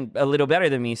understand a little better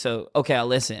than me. So, okay, I'll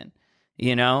listen.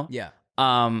 You know? Yeah.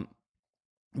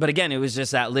 But again, it was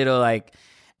just that little like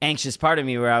anxious part of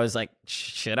me where I was like,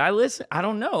 should I listen? I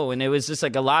don't know. And it was just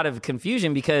like a lot of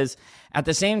confusion because at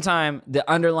the same time, the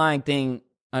underlying thing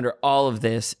under all of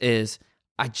this is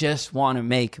I just want to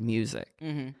make music,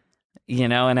 you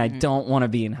know, and I don't want to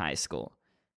be in high school.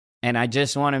 And I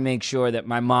just want to make sure that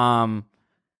my mom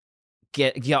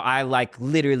I like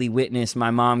literally witnessed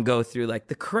my mom go through like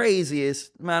the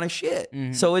craziest amount of shit.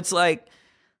 So it's like,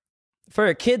 for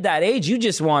a kid that age, you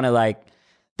just want to like,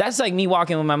 that's like me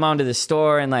walking with my mom to the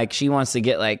store and like she wants to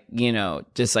get like, you know,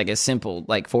 just like a simple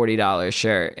like $40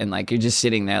 shirt. And like you're just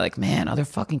sitting there like, man, other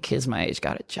fucking kids my age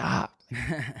got a job.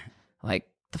 Like,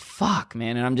 the fuck,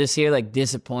 man? And I'm just here like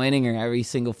disappointing her every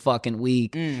single fucking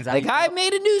week. Like, I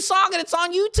made a new song and it's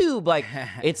on YouTube. Like,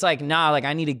 it's like, nah, like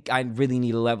I really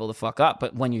need to level the fuck up.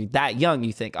 But when you're that young,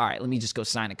 you think, all right, let me just go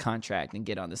sign a contract and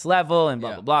get on this level and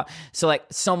blah, blah, blah. So like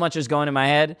so much was going in my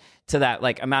head to that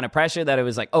like amount of pressure that it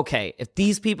was like, okay, if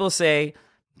these people say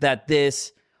that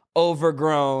this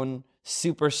overgrown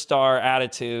superstar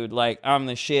attitude, like I'm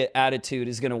the shit attitude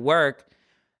is going to work,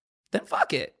 then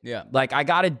fuck it. Yeah. Like, I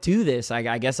got to do this.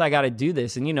 I guess I got to do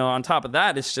this. And, you know, on top of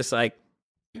that, it's just like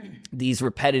these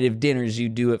repetitive dinners you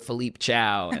do at Philippe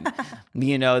Chow and,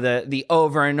 you know, the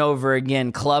over and over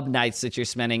again club nights that you're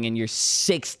spending and you're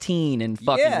 16 in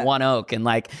fucking One Oak. And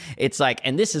like, it's like,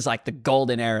 and this is like the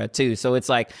golden era too. So it's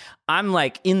like, I'm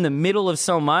like in the middle of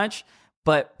so much,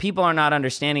 but people are not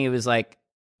understanding. It was like,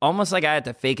 almost like I had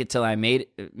to fake it till I made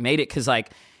it. Cause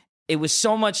like, it was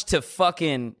so much to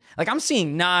fucking, like, I'm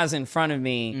seeing Nas in front of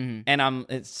me and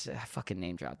I fucking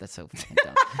name drop. That's so fucking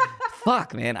dumb.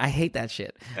 Fuck, man. I hate that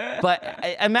shit. But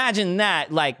imagine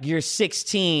that, like, you're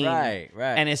 16. Right.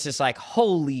 And it's just like,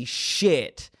 holy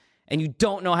shit. And you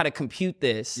don't know how to compute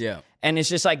this. Yeah. And it's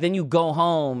just like, then you go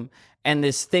home and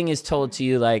this thing is told to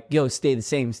you like, yo, stay the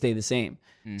same.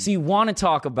 So you want to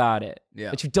talk about it,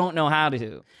 but you don't know how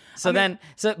to.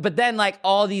 But then like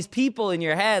all these people in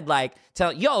your head like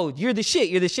tell, yo, you're the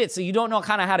shit. So you don't know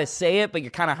kind of how to say it, but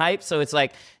you're kind of hyped. So it's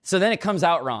like, so then it comes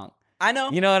out wrong. I know.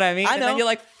 You know what I mean? I know. And then you're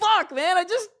like, fuck, man, life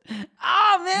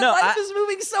is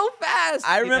moving so fast.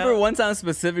 I remember one time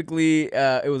specifically,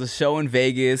 it was a show in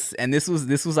Vegas, and this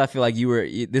was I feel like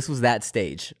this was that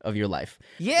stage of your life.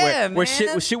 Yeah, where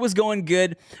shit was going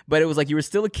good, but it was like you were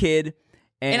still a kid.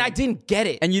 And I didn't get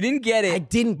it. And you didn't get it. I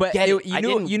didn't get it.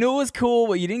 You knew it was cool,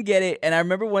 but you didn't get it. And I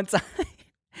remember one time,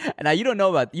 and now you don't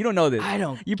know this.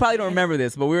 You probably don't remember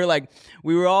this, but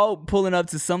we were all pulling up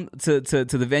to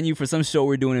the venue for some show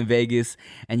we're doing in Vegas,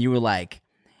 and you were like,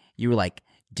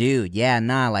 dude, yeah,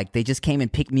 nah, like they just came and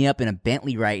picked me up in a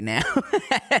Bentley right now.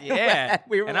 Yeah.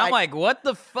 I'm like, what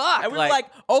the fuck? And we were like,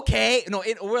 okay. No,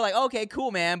 we're like, okay,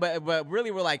 cool, man. But really,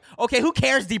 we're like, okay, who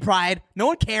cares, D-Pride? No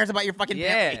one cares about your fucking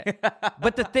Bentley.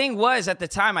 But the thing was, at the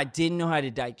time, I didn't know how to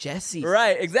digest these.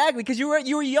 Right, exactly. Because you were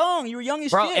young. You were young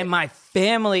as bro, shit. And my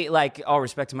family, like, all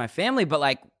respect to my family, but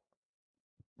like,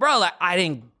 bro, like, I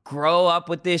didn't grow up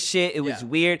with this shit. It was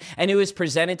weird. And it was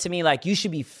presented to me like, you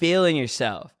should be feeling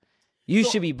yourself. You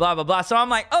should be blah, blah, blah. So I'm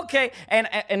like, okay. And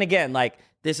again, like,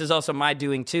 this is also my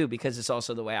doing too, because it's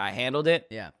also the way I handled it.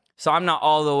 Yeah. So I'm not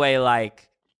all the way like,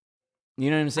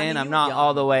 you know what I'm saying? I'm not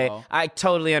all the way. Bro. I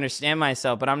totally understand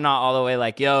myself, but I'm not all the way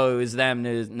like, yo, it was them.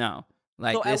 No.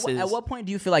 Like, so at what point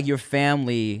do you feel like your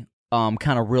family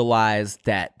kind of realized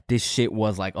that this shit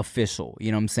was like official?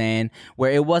 You know what I'm saying?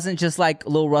 Where it wasn't just like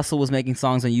Lil Russell was making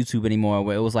songs on YouTube anymore,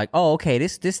 where it was like, oh, okay,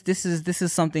 this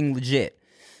is something legit.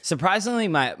 Surprisingly,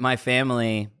 my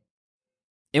family,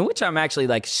 in which I'm actually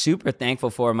like super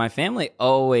thankful for, my family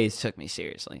always took me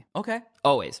seriously. Okay.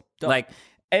 Always. Dope. Like,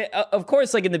 of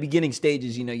course, like in the beginning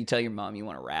stages, you know, you tell your mom you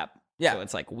want to rap. Yeah. So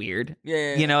it's like weird.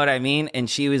 Yeah. You know what I mean? And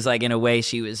she was like, in a way,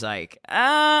 she was like,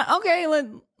 okay,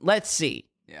 let's see.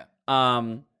 Yeah.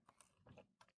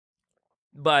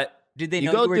 But did they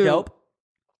know you were dope?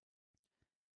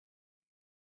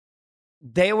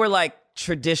 They were like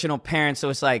traditional parents, so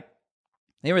it's like,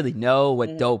 they didn't really know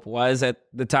what dope was at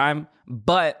the time,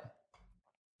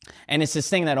 And it's this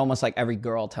thing that almost like every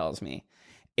girl tells me.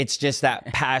 It's just that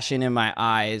passion in my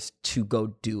eyes to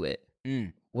go do it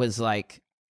was like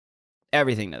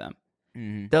everything to them.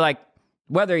 Mm-hmm. They're like,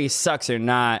 whether he sucks or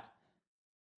not,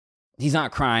 he's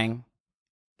not crying.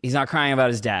 He's not crying about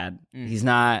his dad. He's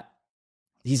not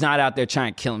out there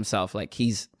trying to kill himself. Like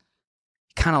he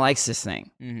kind of likes this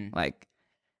thing. Like,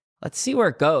 let's see where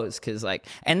it goes. Cause like,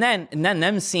 and then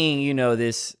them seeing,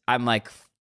 this, I'm like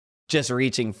just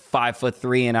reaching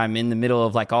 5'3" and I'm in the middle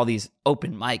of like all these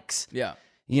open mics. Yeah.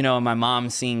 And my mom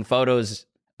seeing photos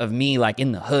of me like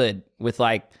in the hood with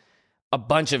like a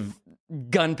bunch of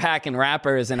gun packing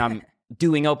rappers and I'm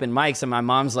doing open mics and my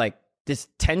mom's like, this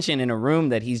tension in a room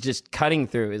that he's just cutting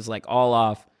through is like all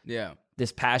off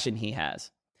this passion he has.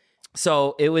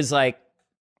 So it was like,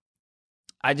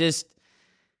 I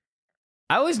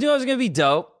always knew I was going to be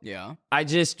dope. Yeah. I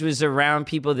just was around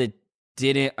people that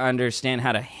didn't understand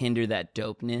how to hinder that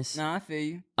dopeness. No, I feel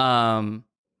you.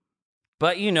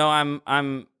 But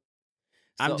I'm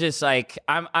just like,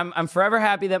 I'm forever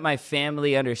happy that my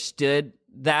family understood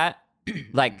that.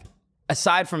 Like,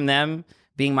 aside from them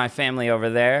being my family over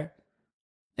there,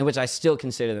 in which I still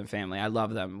consider them family. I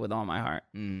love them with all my heart.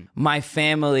 My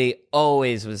family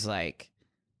always was like,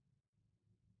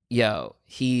 yo,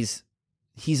 he's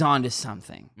on to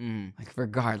something. Like,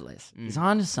 regardless. He's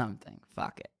on to something.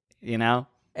 Fuck it.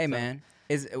 Hey, man.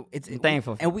 I'm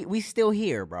thankful. And we still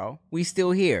here, bro. We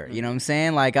still here. You know what I'm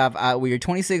saying? Like, we're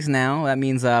 26 now. That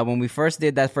means when we first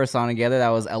did that first song together, that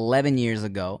was 11 years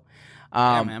ago.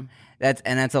 Yeah, man.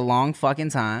 That's a long fucking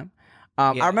time.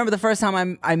 I remember the first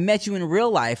time I met you in real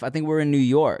life. I think we were in New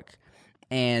York,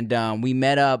 and we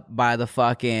met up by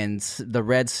the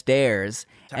red stairs.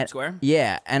 Times Square?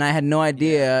 Yeah, and I had no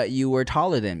idea you were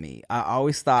taller than me. I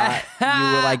always thought you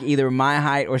were like either my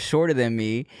height or shorter than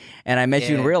me, and I met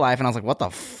you in real life, and I was like, what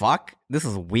the fuck? This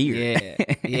is weird.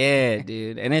 Yeah,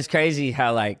 dude. And it's crazy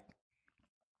how, like,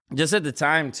 just at the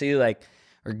time, too, like,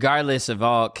 regardless of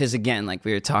all, because again, like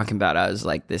we were talking about, I was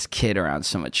like this kid around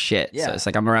so much shit. Yeah. So it's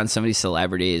like I'm around so many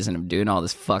celebrities and I'm doing all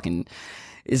this fucking,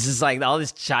 it's just like all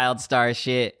this child star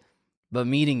shit. But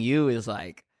meeting you is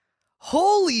like,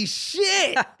 holy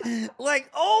shit. Like,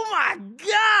 oh my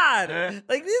God.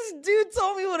 Like, this dude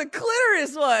told me what a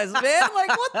clitoris was, man. Like,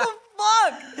 what the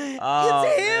fuck?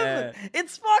 It's him. Man.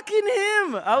 It's fucking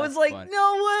him. I was like, funny.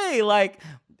 No way. Like,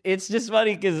 it's just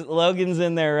funny because Logan's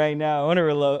in there right now. I wonder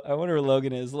where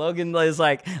Logan is. Logan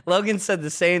said the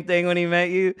same thing when he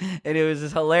met you, and it was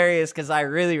just hilarious because I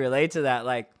really relate to that.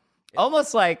 Like,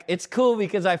 almost like it's cool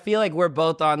because I feel like we're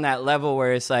both on that level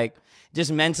where it's like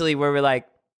just mentally where we're like,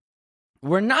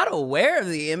 we're not aware of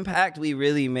the impact we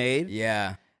really made.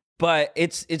 Yeah. But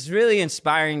it's really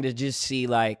inspiring to just see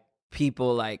like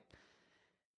people like,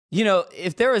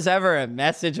 if there was ever a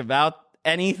message about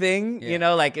anything,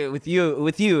 like with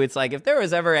you, it's like if there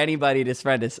was ever anybody to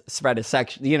spread a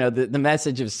sexual, the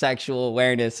message of sexual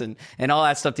awareness and all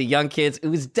that stuff to young kids, it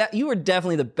was you were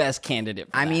definitely the best candidate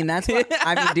for that. Mean, that's what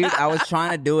dude, I was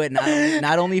trying to do it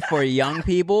not only for young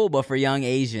people but for young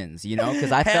Asians,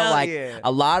 because I felt like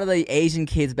a lot of the Asian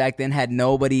kids back then had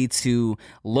nobody to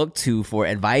look to for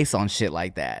advice on shit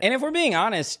like that. And if we're being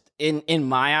honest, in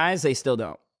my eyes, they still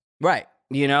don't. Right.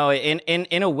 In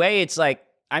a way, it's like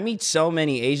I meet so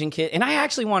many Asian kids, and I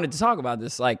actually wanted to talk about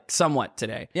this like somewhat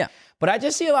today. Yeah. But I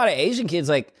just see a lot of Asian kids,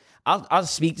 like I'll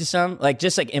speak to some, like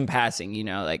just like in passing,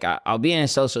 like I'll be in a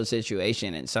social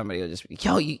situation and somebody will just be,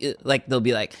 they'll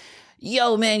be like,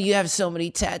 yo, man, you have so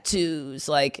many tattoos.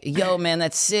 Like, yo, man,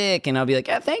 that's sick. And I'll be like,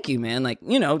 yeah, thank you, man. Like,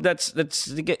 that's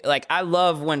like, I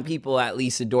love when people at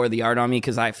least adore the art on me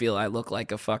because I feel I look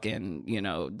like a fucking,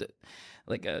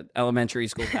 like a elementary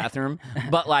school bathroom.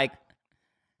 But like,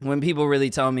 when people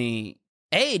really tell me,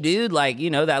 hey, dude, like,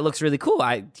 that looks really cool.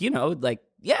 I'm going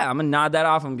to nod that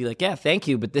off and be like, yeah, thank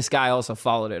you. But this guy also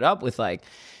followed it up with like,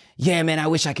 yeah, man, I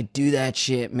wish I could do that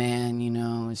shit, man.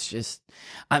 It's just,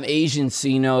 I'm Asian.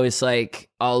 So, it's like,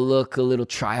 I'll look a little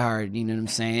try hard, you know what I'm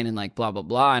saying? And like, blah, blah,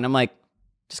 blah. And I'm like,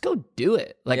 just go do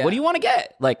it. Like, what do you want to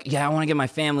get? Like, yeah, I want to get my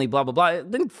family, blah, blah, blah.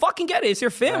 Then fucking get it. It's your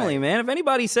family, man. If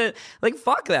anybody said, like,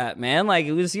 fuck that, man. Like,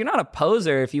 you're not a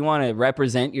poser if you want to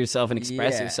represent yourself and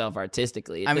express yourself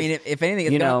artistically. If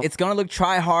anything, it's going to look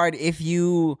try hard if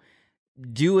you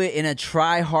do it in a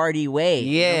try-hardy way. Yeah.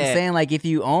 You know what I'm saying? Like, if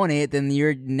you own it, then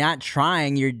you're not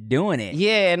trying, you're doing it.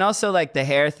 Yeah, and also, like, the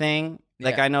hair thing.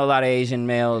 Like, I know a lot of Asian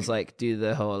males, like, do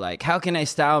the whole, like, how can I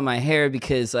style my hair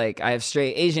because, like, I have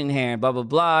straight Asian hair and blah, blah,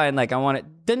 blah, and, like, I want it.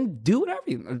 Then do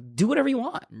whatever you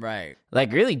want. Right.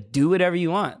 Like, really, do whatever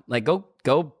you want. Like,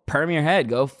 go perm your head.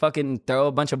 Go fucking throw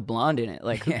a bunch of blonde in it.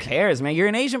 Like, who cares, man? You're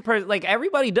an Asian person. Like,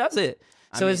 everybody does it.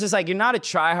 So it's just like, you're not a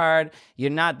tryhard. You're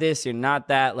not this. You're not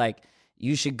that. Like,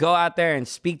 you should go out there and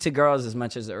speak to girls as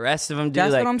much as the rest of them do.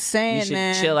 That's like, what I'm saying, you should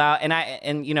man. chill out.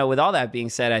 And you know, with all that being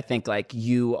said, I think like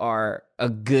you are a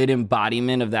good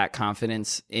embodiment of that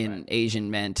confidence in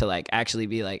Asian men to like actually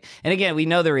be like, and again, we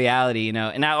know the reality, you know,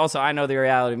 and I know the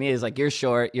reality of me is like, you're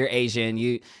short, you're Asian,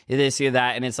 you're this, you're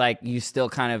that. And it's like, you still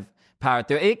kind of power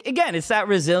through it. Again, it's that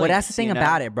resilience. Well, that's the thing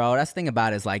about it, bro. That's the thing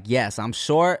about it is like, yes, I'm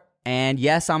short, and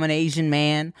yes, I'm an Asian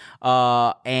man.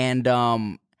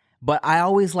 But I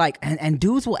always like, and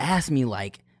dudes will ask me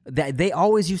like, that they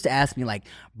always used to ask me like,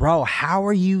 bro, how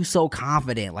are you so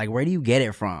confident? Like, where do you get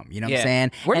it from? You know what I'm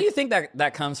saying? Where do you think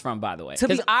that comes from, by the way?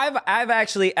 Because I've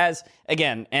actually,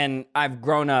 and I've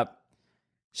grown up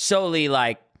solely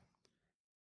like,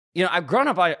 you know, I've grown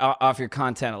up off your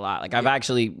content a lot. Like, I've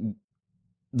actually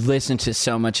listened to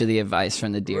so much of the advice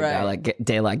from the Dear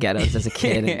De La Ghettos as a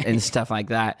kid and stuff like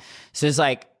that. So it's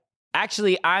like,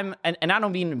 actually, and I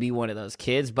don't mean to be one of those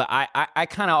kids, but I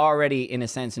kind of already, in a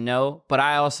sense, know, but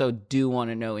I also do want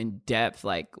to know in depth,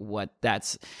 like, what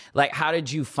that's, like, how did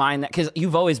you find that? Because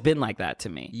you've always been like that to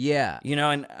me. Yeah. You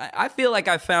know, and I feel like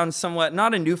I found somewhat,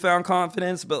 not a newfound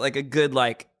confidence, but like a good,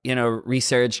 like, you know,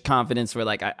 research confidence where,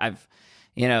 like, I've,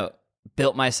 you know,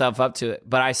 built myself up to it.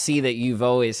 But I see that you've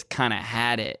always kind of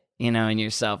had it, you know, in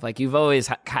yourself. Like, you've always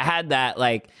had that,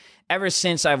 like, ever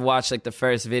since I've watched, like, the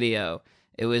first video,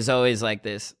 it was always like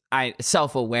this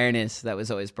self-awareness that was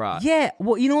always brought. Yeah,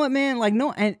 well, you know what, man? Like,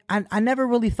 no, and I never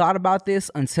really thought about this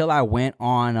until I went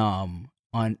on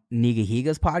Niga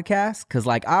Higa's podcast, because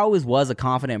like I always was a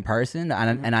confident person,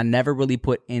 and I never really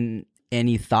put in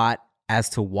any thought as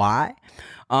to why.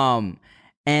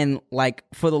 And like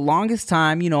for the longest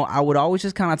time, you know, I would always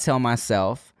just kind of tell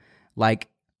myself, like,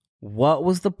 what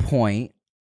was the point?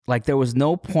 Like, there was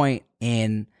no point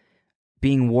in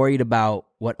being worried about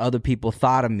what other people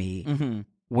thought of me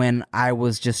when I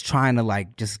was just trying to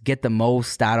like just get the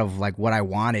most out of like what I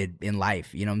wanted in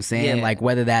life. You know what I'm saying? Yeah. Like,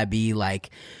 whether that be like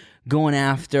going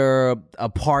after a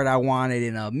part I wanted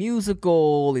in a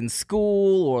musical in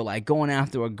school, or like going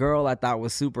after a girl I thought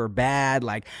was super bad.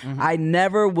 Like, I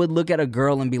never would look at a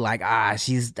girl and be like,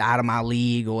 she's out of my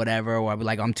league or whatever, or I'd be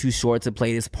like, I'm too short to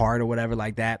play this part or whatever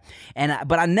like that.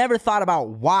 But I never thought about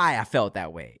why I felt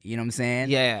that way. You know what I'm saying?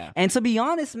 Yeah. And to be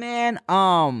honest, man,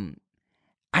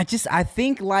 I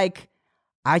think like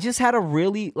I just had a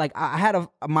really, like,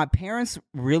 my parents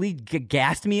really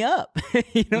gassed me up.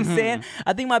 You know what I'm saying?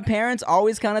 I think my parents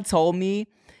always kind of told me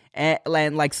and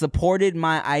like supported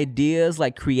my ideas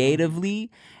like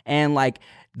creatively, and like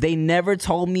they never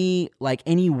told me like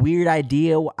any weird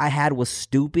idea I had was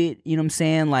stupid. You know what I'm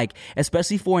saying? Like,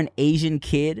 especially for an Asian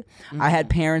kid, I had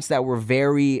parents that were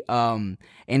very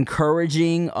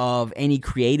encouraging of any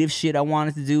creative shit I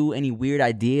wanted to do, any weird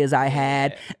ideas I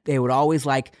had. They would always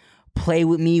like play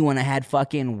with me when I had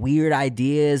fucking weird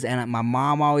ideas, and my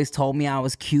mom always told me I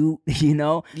was cute, you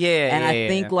know? And I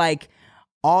think like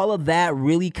all of that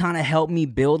really kind of helped me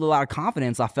build a lot of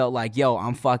confidence. I felt like, yo,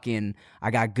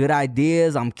 I got good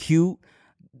ideas, I'm cute.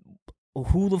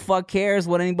 Who the fuck cares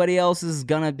what anybody else is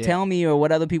gonna tell me or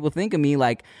what other people think of me?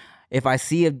 Like, if I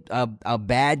see a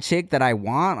bad chick that I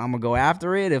want, I'm gonna go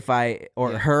after it.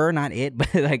 Her, not it,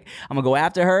 but like I'm gonna go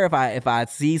after her. If I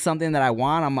see something that I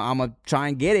want, I'm gonna try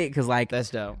and get it, because like That's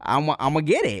dope. I'm gonna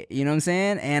get it. You know what I'm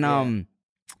saying? And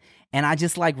and I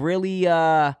just like really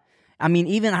I mean,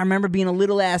 even I remember being a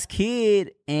little ass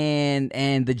kid, and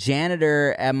the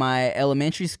janitor at my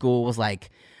elementary school was like,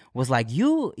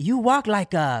 you walk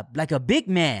like a big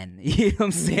man. You know what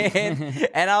I'm saying?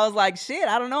 And I was like, shit,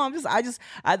 I don't know.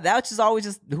 That's just always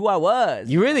just who I was.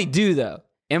 You really do, though.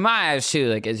 In my eyes, too,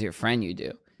 like, as your friend, you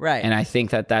do. Right. And I think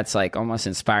that's like almost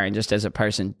inspiring, just as a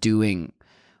person doing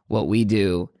what we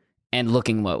do and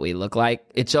looking what we look like.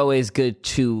 It's always good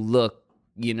to look,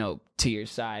 you know, to your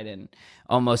side and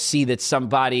almost see that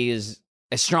somebody is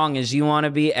as strong as you want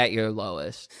to be at your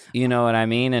lowest. You know what I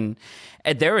mean? And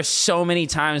there were so many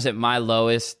times at my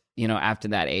lowest, you know, after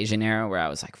that Asian era, where I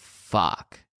was like,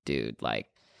 fuck, dude, like,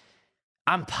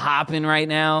 I'm popping right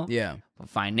now. Yeah. But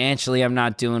financially, I'm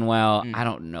not doing well. I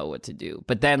don't know what to do.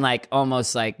 But then, like,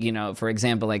 almost like, you know, for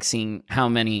example, like seeing how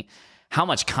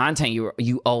much content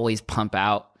you always pump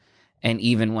out. And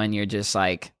even when you're just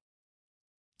like,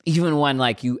 even when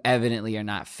like you evidently are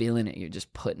not feeling it, you're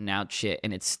just putting out shit,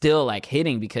 and it's still like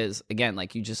hitting, because again,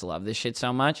 like, you just love this shit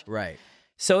so much. Right.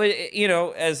 So, you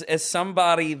know, as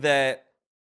somebody that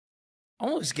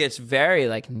almost gets very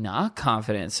like not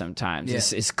confident sometimes.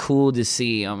 Yeah. It's cool to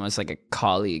see almost like a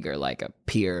colleague or like a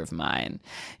peer of mine,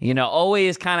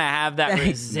 always kind of have that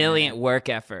resilient work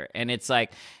effort. And it's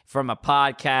like from a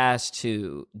podcast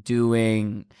to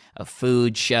doing a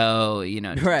food show,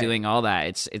 to doing all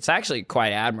that. It's actually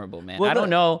quite admirable, man. I don't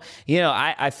know,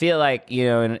 I feel like,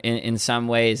 in some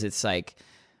ways it's like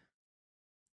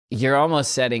you're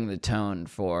almost setting the tone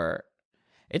for.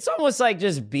 It's almost like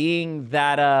just being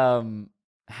that, I'm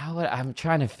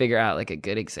trying to figure out like a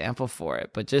good example for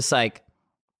it, but just like,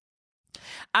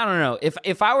 I don't know.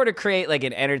 If I were to create like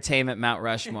an entertainment Mount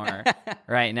Rushmore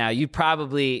right now, you'd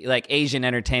probably like Asian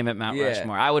entertainment Mount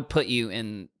Rushmore. I would put you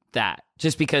in that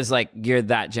just because like you're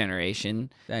that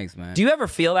generation. Thanks, man. Do you ever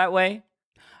feel that way?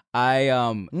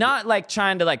 Not like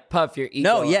trying to like puff your ego.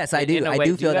 No, yes, I do. I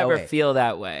do feel that way. Do you ever feel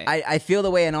that way? I feel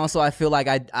the way, and also I feel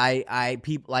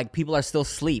like people are still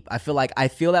asleep. I feel like I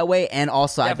feel that way, and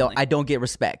also Definitely. I don't get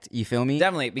respect. You feel me?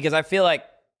 Definitely, because I feel like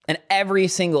every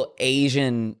single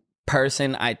Asian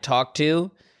person I talk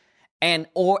to,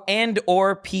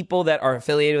 or people that are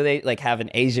affiliated with it, like have an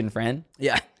Asian friend.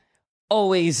 Yeah.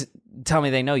 Always tell me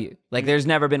they know you. Like there's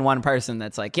never been one person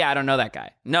that's like, yeah, I don't know that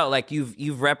guy. No, like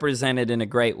you've represented in a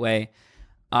great way.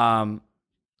 I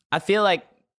feel like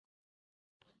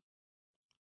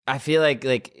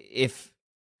if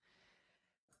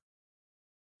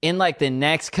in like the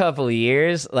next couple of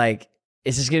years, like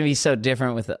it's just gonna be so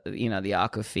different with the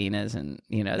Aquafinas and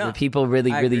the people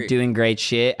really doing great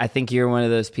shit. I think you're one of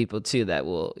those people too that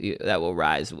will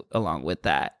rise along with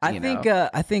that. I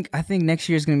think next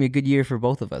year is gonna be a good year for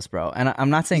both of us, bro. And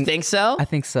I'm not saying you think so. I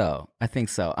think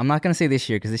so. I'm not gonna say this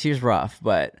year because this year's rough,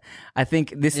 but I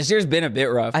think this year's been a bit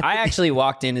rough. I actually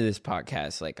walked into this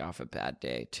podcast like off a bad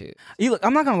day too. Look,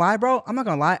 I'm not gonna lie, bro. I'm not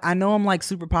gonna lie. I know I'm like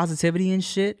super positivity and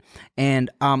shit,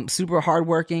 and super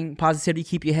hardworking. Positivity,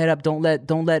 keep your head up. Don't let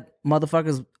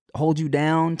motherfuckers hold you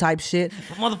down type shit.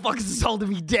 Motherfuckers is holding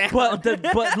me down.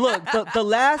 But look, the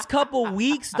last couple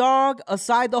weeks, dog,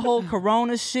 aside the whole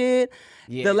corona shit,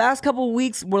 the last couple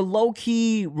weeks were low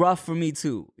key rough for me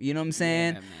too. You know what I'm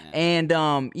saying? Yeah, and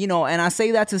and I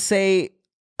say that to say,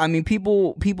 I mean,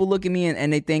 people look at me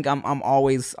and they think I'm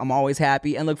always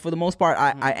happy. And look, for the most part,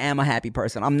 I am a happy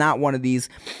person. I'm not one of these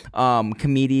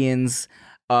comedians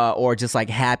or just like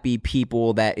happy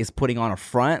people that is putting on a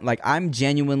front. Like I'm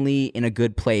genuinely in a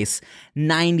good place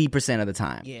 90% of the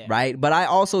time, right? But I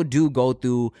also do go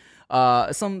through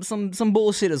some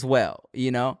bullshit as well,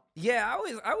 Yeah,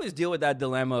 I always deal with that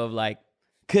dilemma of like,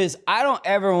 because I don't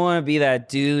ever want to be that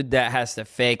dude that has to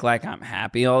fake like I'm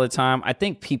happy all the time. I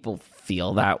think people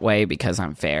feel that way because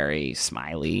I'm very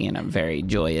smiley and I'm very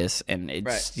joyous, and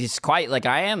it's quite like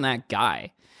I am that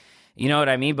guy. You know what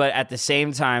I mean? But at the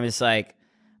same time, it's like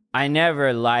I know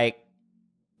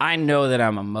that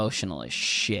I'm emotional as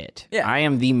shit. Yeah. I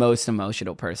am the most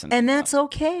emotional person. And that's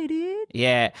okay, dude.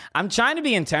 Yeah. I'm trying to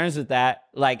be in terms with that.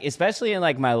 Like, especially in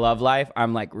like my love life,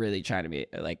 I'm like really trying to be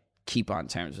like keep on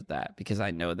terms with that, because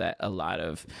I know that a lot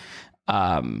of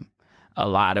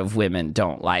women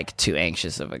don't like too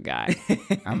anxious of a guy.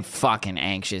 I'm fucking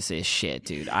anxious as shit,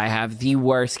 dude. I have the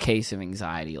worst case of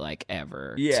anxiety like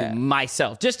ever to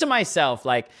myself. Just to myself,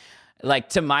 like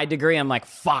to my degree, I'm like,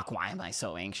 fuck, why am I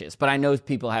so anxious? But I know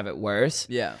people have it worse.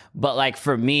 Yeah. But like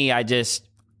for me,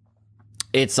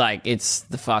 it's like it's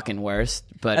the fucking worst.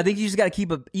 But I think you just gotta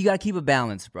keep a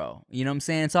balance, bro. You know what I'm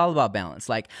saying? It's all about balance.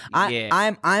 Like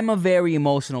I'm a very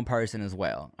emotional person as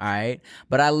well. All right.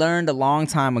 But I learned a long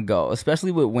time ago,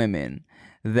 especially with women,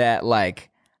 that like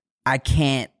I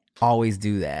can't always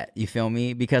do that. You feel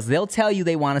me? Because they'll tell you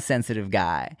they want a sensitive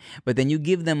guy, but then you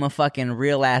give them a fucking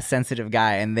real ass sensitive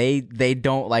guy and they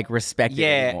don't like respect it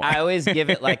anymore. I always give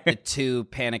it like the 2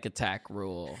 panic attack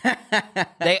rule.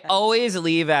 They always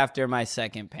leave after my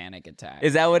second panic attack.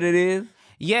 Is that what it is?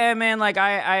 Yeah, man. Like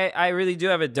I really do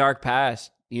have a dark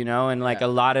past, and like a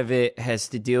lot of it has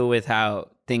to deal with how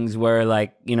things were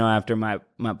like, after my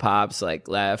pops like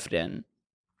left, and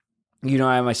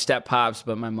I have my step pops,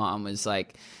 but my mom was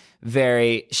like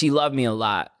she loved me a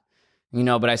lot,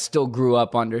 but I still grew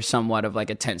up under somewhat of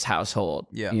like a tense household,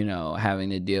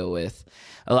 having to deal with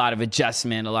a lot of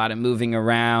adjustment, a lot of moving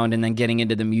around, and then getting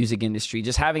into the music industry,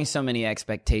 just having so many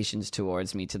expectations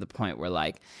towards me to the point where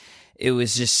like, it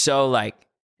was just so like,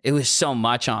 it was so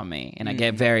much on me, and I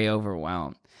get very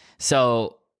overwhelmed.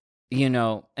 So, and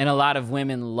a lot of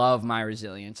women love my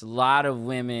resilience. A lot of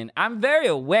women, I'm very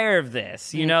aware of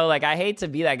this, like I hate to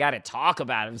be that guy to talk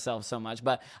about himself so much,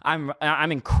 but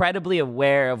I'm incredibly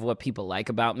aware of what people like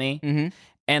about me. Mm-hmm.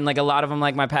 And like a lot of them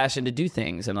like my passion to do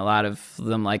things, and a lot of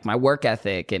them like my work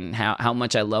ethic and how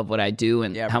much I love what I do,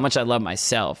 and how much I love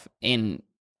myself in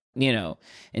you know,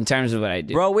 in terms of what I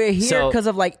do. Bro, we're here because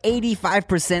of like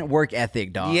 85% work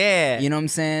ethic, dog. Yeah. You know what I'm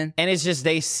saying? And it's just,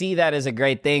 they see that as a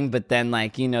great thing, but then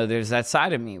like, you know, there's that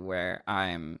side of me where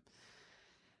I'm,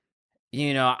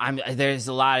 you know, there's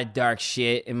a lot of dark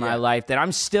shit in my life that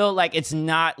I'm still like, it's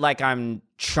not like I'm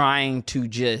trying to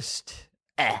just,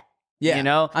 Yeah. you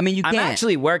know? I mean, you I'm can't.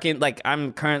 actually working, like, I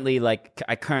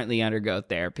currently undergo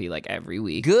therapy like every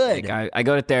week. Good. Like, I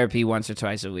go to therapy once or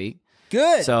twice a week.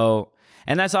 Good. So,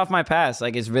 and that's off my past.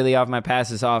 Like, it's really off my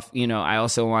past. It's off, you know, I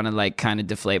also want to like kind of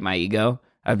deflate my ego.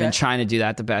 I've been trying to do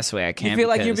that the best way I can. You feel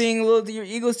like you're being your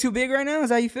ego's too big right now? Is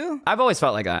that how you feel? I've always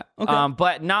felt like that. Okay.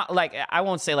 But not like, I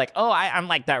won't say like, oh, I'm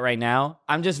like that right now.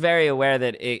 I'm just very aware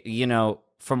that it, you know,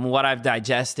 from what I've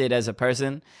digested as a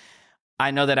person,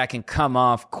 I know that I can come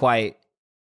off quite.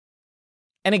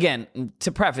 And again,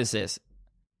 to preface this,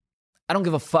 I don't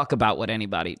give a fuck about what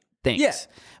anybody thinks. Yeah.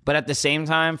 But at the same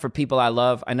time, for people I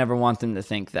love, I never want them to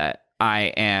think that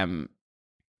I am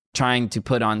trying to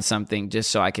put on something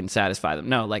just so I can satisfy them.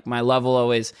 No, like my love will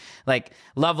always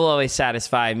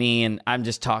satisfy me, and I'm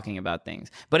just talking about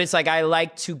things. But it's like I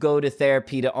like to go to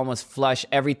therapy to almost flush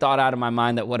every thought out of my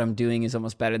mind that what I'm doing is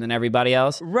almost better than everybody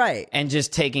else. Right. And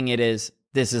just taking it as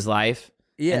this is life.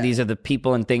 Yeah. And these are the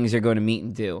people and things you're going to meet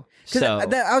and do. So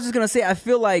I was just gonna say, I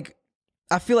feel like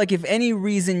if any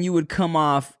reason you would come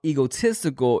off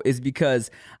egotistical is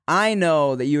because I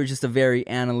know that you're just a very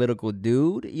analytical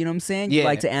dude. You know what I'm saying? You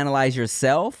like to analyze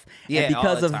yourself. Yeah, and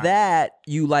because of that,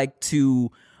 you like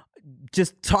to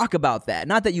just talk about that.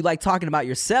 Not that you like talking about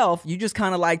yourself. You just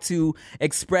kind of like to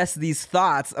express these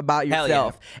thoughts about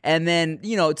yourself. And then,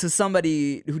 you know, to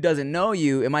somebody who doesn't know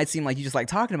you, it might seem like you just like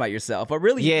talking about yourself. But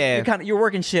really, you're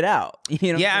working shit out. You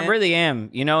know what I'm saying? I really am.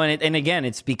 You know, and again,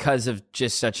 it's because of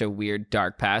just such a weird,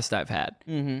 dark past I've had.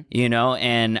 Mm-hmm. You know,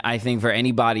 and I think for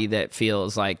anybody that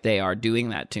feels like they are doing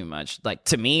that too much, like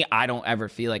to me, I don't ever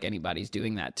feel like anybody's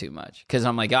doing that too much. Because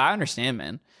I'm like, I understand,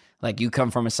 man. Like, I come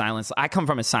from a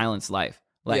silence life.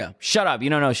 Like, shut up,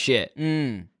 you don't know shit.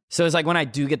 So it's like when I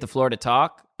do get the floor to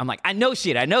talk, I'm like, I know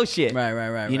shit.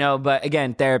 Right. You know, but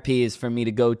again, therapy is for me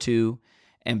to go to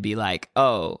and be like,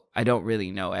 oh, I don't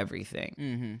really know everything.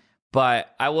 Mm-hmm.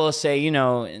 But I will say, you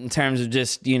know, in terms of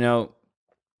just, you know,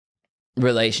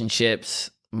 relationships,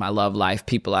 my love life,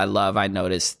 people I love, I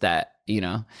noticed that, you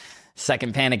know,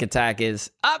 second panic attack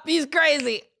is up, he's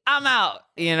crazy. I'm out,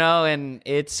 you know, and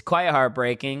it's quite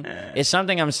heartbreaking. It's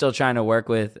something I'm still trying to work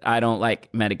with. I don't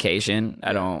like medication.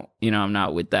 I don't, you know, I'm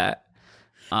not with that.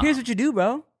 Here's what you do,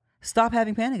 bro. Stop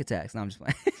having panic attacks. No, I'm just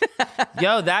playing.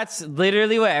 Yo, that's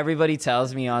literally what everybody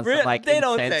tells me on some like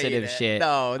insensitive shit.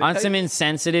 No, on some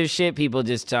insensitive shit, people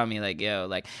just tell me like, yo,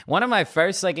 like one of my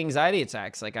first like anxiety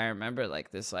attacks, like I remember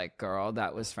like this like girl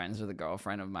that was friends with a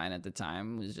girlfriend of mine at the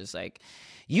time was just like,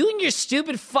 you and your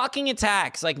stupid fucking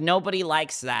attacks. Like, nobody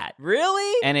likes that.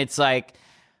 Really? And it's like,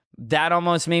 that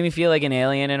almost made me feel like an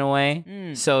alien in a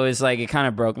way. So it's like, it kind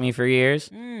of broke me for years.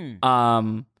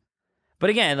 But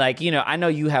again, like, you know, I know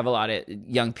you have a lot of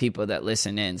young people that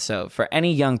listen in. So for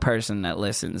any young person that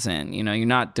listens in, you know, you're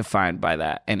not defined by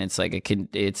that. And it's like,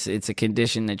 it's a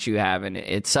condition that you have, and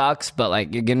it sucks, but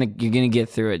like, you're gonna get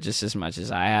through it just as much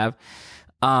as I have.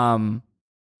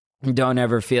 Don't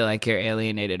ever feel like you're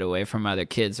alienated away from other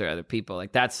kids or other people.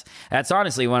 Like that's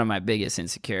honestly one of my biggest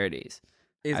insecurities.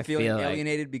 Is feeling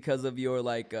alienated because of your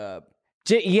like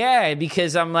yeah,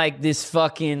 because I'm like this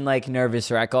fucking like nervous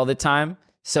wreck all the time.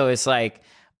 So it's like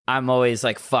I'm always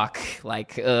like, fuck,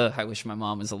 like I wish my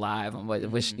mom was alive. I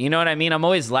wish, you know what I mean? I'm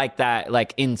always like that,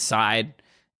 like inside.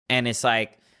 And it's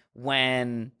like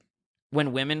when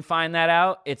women find that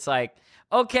out, it's like,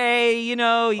 okay, you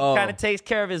know, he kind of takes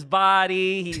care of his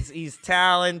body. He's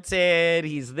talented.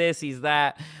 He's this, he's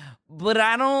that. But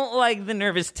I don't like the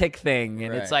nervous tick thing.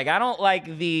 And it's like, I don't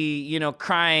like the, you know,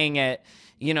 crying at,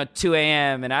 you know, 2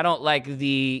 a.m. And I don't like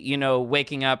the, you know,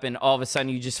 waking up and all of a sudden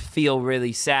you just feel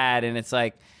really sad. And it's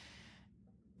like,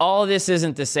 all this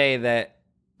isn't to say that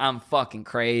I'm fucking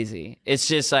crazy. It's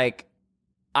just like,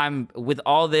 with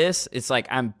all this, it's like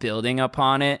I'm building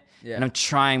upon it. Yeah. And I'm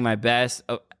trying my best.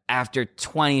 After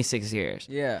 26 years,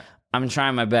 I'm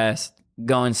trying my best,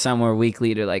 going somewhere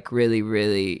weekly to like really,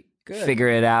 really figure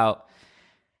it out.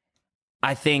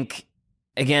 I think,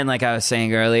 again, like I was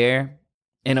saying earlier,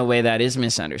 in a way that is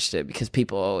misunderstood, because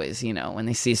people always, you know, when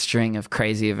they see a string of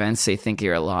crazy events, they think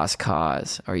you're a lost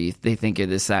cause, or they think you're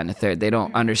this, that, and the third. They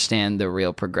don't understand the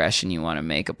real progression you want to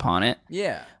make upon it.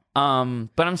 Yeah. But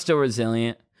I'm still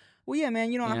resilient. Well, yeah,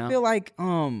 man. You know, I feel like,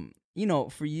 you know,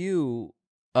 for you,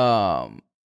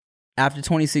 after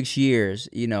 26 years,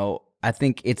 you know, I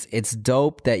think it's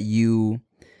dope that you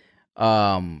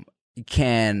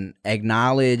can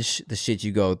acknowledge the shit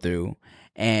you go through,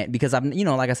 and because I've,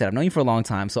 like I said, I've known you for a long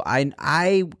time, so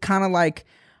I kind of like,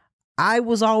 I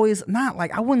was always not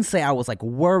like, I wouldn't say I was like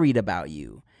worried about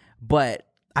you, but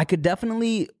I could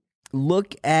definitely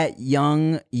look at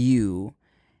young you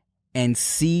and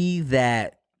see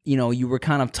that, you were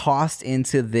kind of tossed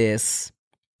into this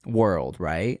world,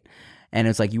 right? And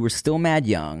it's like you were still mad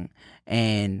young,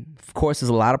 and of course there's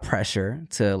a lot of pressure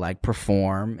to like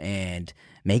perform and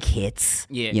make hits.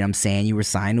 Yeah. You know what I'm saying? You were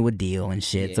signed to a deal and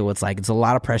shit. Yeah. So it's like, it's a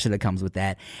lot of pressure that comes with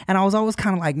that. And I was always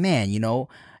kind of like, man,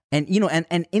 and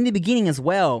in the beginning as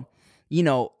well,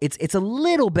 it's a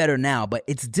little better now, but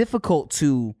it's difficult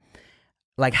to,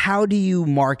 like, how do you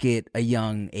market a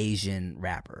young Asian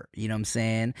rapper? You know what I'm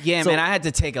saying? Yeah, so, man, I had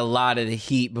to take a lot of the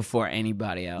heat before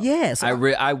anybody else. Yeah. So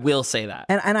I will say that.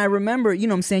 And I remember, you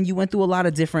know what I'm saying, you went through a lot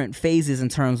of different phases in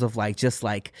terms of like, just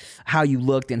like how you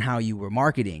looked and how you were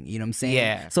marketing, you know what I'm saying?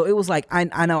 Yeah. So it was like,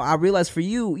 I know, I realized for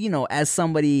you, as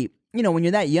somebody, when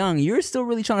you're that young, you're still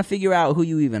really trying to figure out who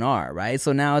you even are, right?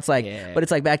 So now it's like, but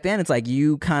it's like back then, it's like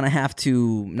you kind of have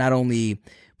to not only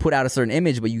put out a certain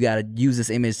image, but you got to use this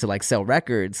image to like sell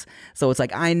records. So it's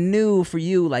like, I knew for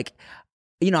you, like,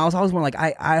 I was always more like,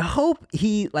 I hope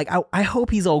he, like, I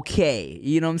hope he's okay.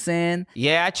 You know what I'm saying?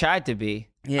 Yeah, I tried to be.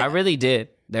 Yeah. I really did.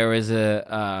 There was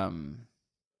a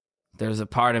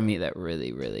part of me that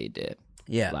really, really did.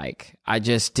 Yeah. Like, I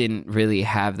just didn't really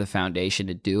have the foundation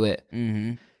to do it.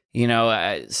 Mm-hmm.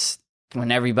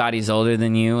 When everybody's older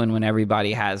than you and when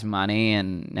everybody has money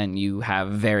and you have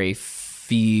very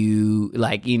few,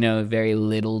 like, very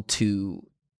little to,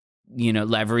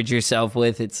 leverage yourself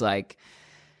with, it's like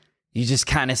you just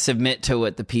kind of submit to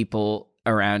what the people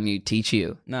around you teach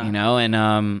you, and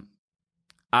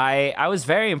I was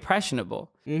very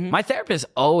impressionable. Mm-hmm. My therapist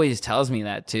always tells me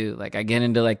that too. Like, I get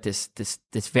into like this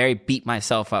very beat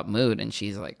myself up mood, and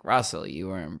she's like, Russell, you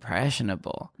were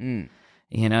impressionable.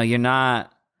 You're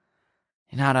not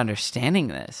understanding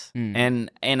this. And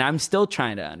I'm still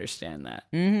trying to understand that.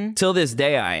 Mm-hmm. Till this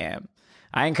day I am.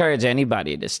 I encourage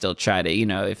anybody to still try to,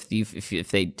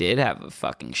 if they did have a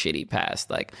fucking shitty past,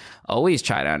 like, always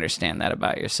try to understand that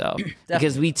about yourself.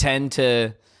 Because we tend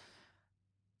to,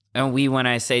 and when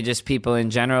I say just people in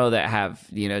general that have,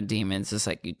 demons, it's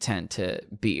like you tend to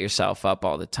beat yourself up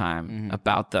all the time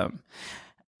about them.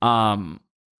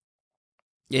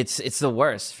 It's the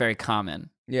worst, very common.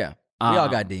 Yeah. We all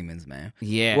got demons, man.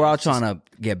 Yeah. We're all trying to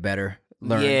get better,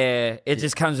 learn. Yeah, it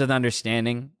just comes with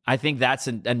understanding. I think that's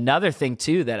another thing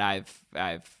too that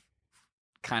I've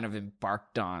kind of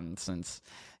embarked on since,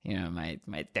 my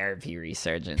therapy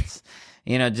resurgence.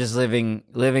 Just living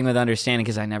with understanding,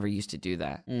 because I never used to do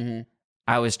that. Mm-hmm.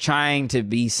 I was trying to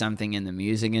be something in the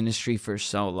music industry for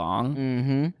so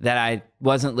long that I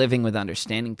wasn't living with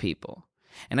understanding people.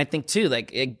 And I think too,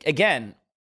 like, again,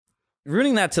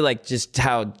 rooting that to like just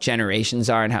how generations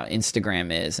are and how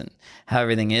Instagram is and how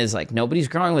everything is, like, nobody's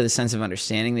growing with a sense of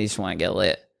understanding. They just want to get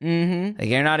lit. Mm-hmm. Like,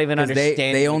 you're not even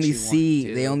understanding. They only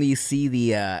see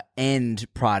the end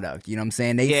product. You know what I'm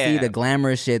saying? They see the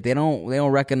glamorous shit. They don't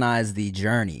recognize the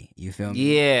journey. You feel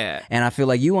me? Yeah. And I feel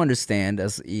like you understand,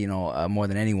 as more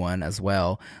than anyone as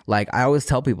well. Like, I always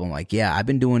tell people, I'm like, yeah, I've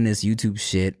been doing this YouTube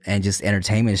shit and just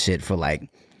entertainment shit for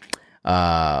like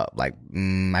I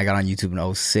got on YouTube in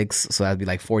 2006, so that'd be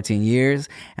like 14 years,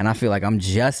 and I feel like I'm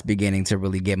just beginning to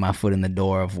really get my foot in the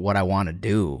door of what I want to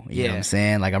do. You know what I'm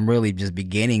saying? Like, I'm really just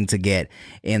beginning to get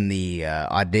in the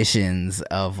auditions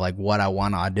of like what I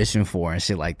want to audition for and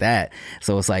shit like that.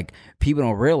 So it's like people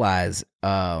don't realize,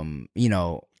 and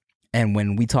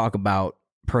when we talk about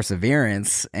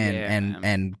perseverance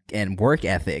and work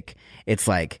ethic, it's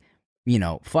like,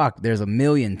 fuck, there's a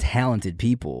million talented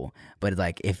people, but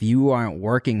like, if you aren't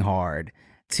working hard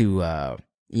to,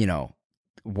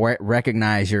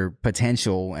 recognize your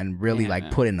potential and really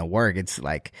put in the work, it's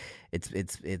like,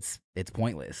 it's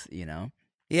pointless,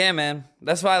 Yeah, man.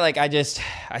 That's why, like, I just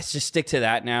stick to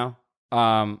that now.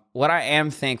 What I am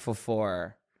thankful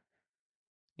for,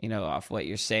 off what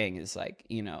you're saying, is like,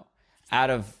 out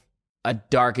of a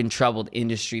dark and troubled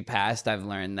industry past, I've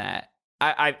learned that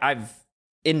I've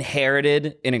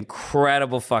inherited an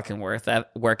incredible fucking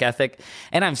work ethic,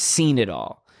 and I've seen it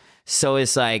all. So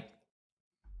it's like,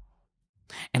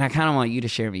 and I kind of want you to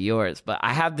share me yours, but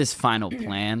I have this final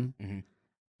plan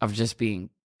of just being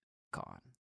gone,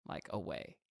 like,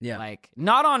 away. Yeah. Like,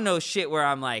 not on no shit where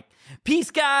I'm like,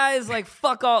 peace, guys, like,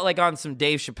 fuck all, like, on some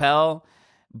Dave Chappelle,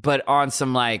 but on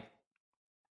some, like,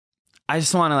 I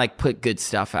just want to, like, put good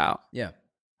stuff out. Yeah.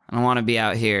 I don't want to be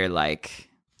out here, like,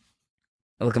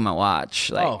 look at my watch.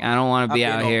 Like, I don't want to be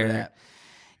out here.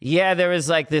 Yeah, there was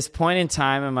like this point in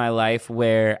time in my life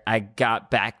where I got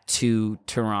back to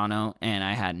Toronto and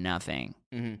I had nothing.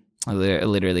 Mm-hmm. I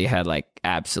literally had like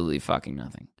absolutely fucking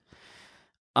nothing.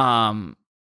 And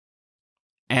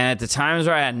at the times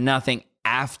where I had nothing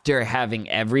after having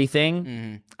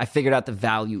everything, I figured out the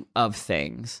value of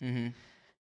things. And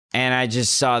I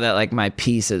just saw that like my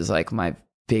peace is like my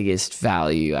biggest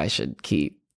value I should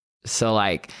keep. So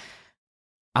like,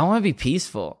 I want to be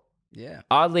peaceful. Yeah.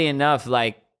 Oddly enough,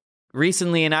 like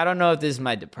recently, and I don't know if this is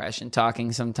my depression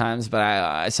talking sometimes, but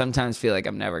I sometimes feel like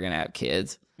I'm never going to have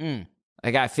kids.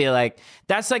 Like, I feel like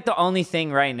that's like the only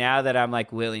thing right now that I'm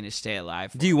like willing to stay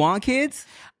alive for. Do you want kids?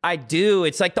 I do.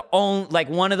 It's like the only, like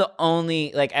one of the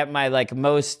only, like at my like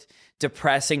most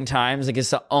depressing times, like it's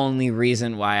the only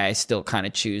reason why I still kind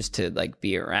of choose to like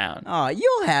be around. Oh,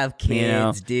 you'll have kids, You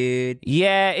know? dude.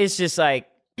 Yeah, it's just like,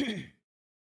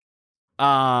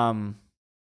 I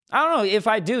don't know. If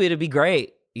I do, it'll be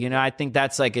great. You know, I think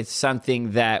that's like, it's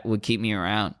something that would keep me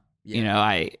around. Yeah. You know,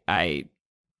 I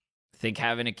think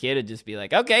having a kid would just be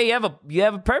like, okay, you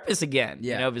have a purpose again.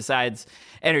 Yeah. You know, besides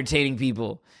entertaining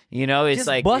people. You know, it's Just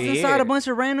like bust you're inside here. a bunch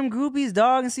of random groupies,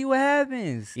 dog, and see what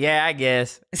happens. Yeah, I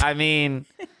guess. I mean,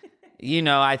 you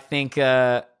know, I think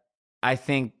that'd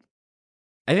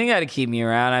keep me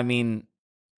around. I mean,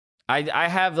 I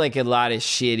have like a lot of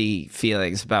shitty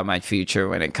feelings about my future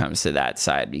when it comes to that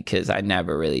side because I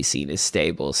never really seen a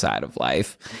stable side of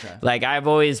life. Okay. Like I've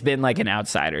always been like an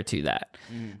outsider to that.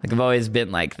 Like I've always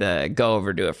been like the go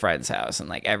over to a friend's house and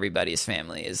like everybody's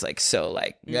family is like so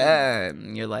like yeah,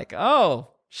 and you're like, oh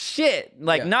shit.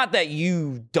 Like not that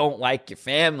you don't like your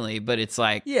family, but it's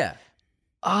like Yeah.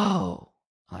 oh,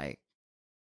 like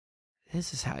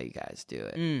this is how you guys do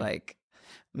it. Like,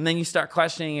 and then you start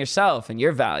questioning yourself and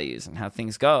your values and how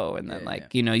things go. And then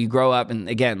you know, you grow up and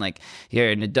again, like you're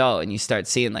an adult and you start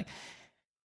seeing like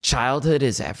childhood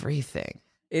is everything.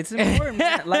 It's important,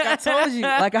 man. Like I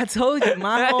told you,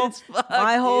 my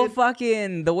whole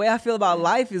fucking the way I feel about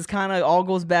life is kind of all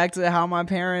goes back to how my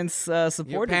parents supported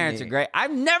me. Your parents are great.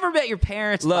 I've never met your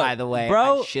parents, Look, by the way.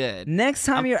 bro. I should. Next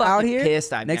time I'm you're out fucking here,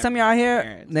 pissed I've next time never you're out met your here,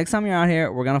 parents. next time you're out here,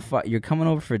 we're gonna you're coming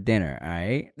over for dinner, all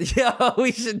right? Yo,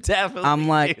 we should definitely. I'm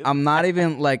like, do I'm not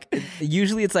even like.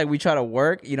 Usually it's like we try to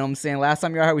work. You know what I'm saying? Last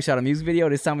time you were out here, we shot a music video.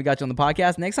 This time we got you on the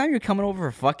podcast. Next time you're coming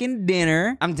over for fucking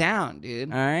dinner. I'm down,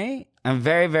 dude. All right. I'm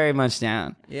very, very much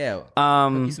down. Yeah.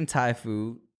 Cook you some Thai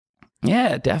food.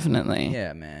 Yeah, definitely.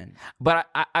 Yeah, man. But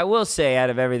I will say, out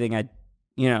of everything,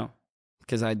 you know,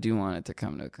 because I do want it to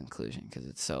come to a conclusion because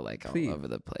it's so like Please. all over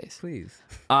the place. Please.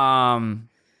 Um,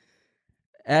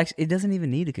 Actually, it doesn't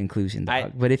even need a conclusion,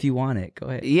 dog. But if you want it, go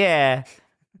ahead. yeah.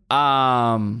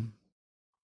 I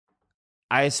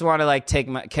just want to like take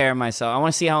care of myself. I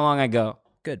want to see how long I go.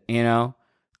 Good. You know,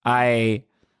 I've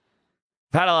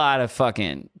had a lot of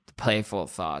fucking playful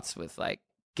thoughts with like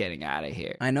getting out of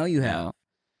here. I know you have. know?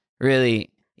 Really,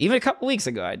 even a couple weeks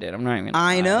ago I did. I'm not even.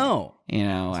 I know. You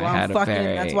know, That's I had a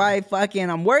very. That's why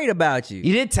I'm worried about you.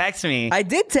 You did text me. I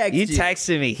did text you. You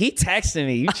texted me. He texted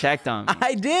me. You checked on me.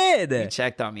 I did. You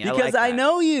checked on me. Because I I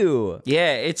know you.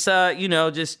 Yeah, it's you know,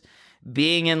 just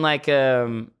being in like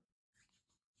and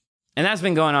that's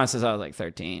been going on since I was like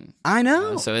 13. I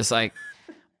know. So it's like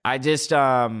I just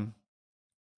yeah,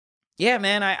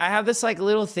 man, I have this like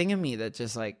little thing in me that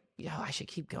just like, yo, I should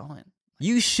keep going.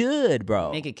 You should,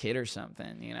 bro. Make a kid or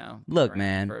something, you know. Look, around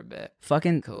man. for a bit.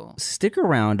 Fucking Cool. Stick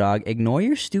around, dog. Ignore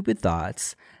your stupid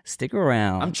thoughts. Stick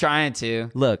around. I'm trying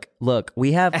to. Look,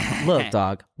 we have look,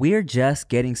 dog. We are just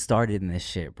getting started in this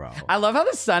shit, bro. I love how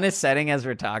the sun is setting as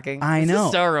we're talking. I This know.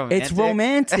 is so romantic. It's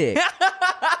romantic.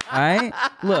 All right?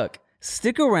 Look,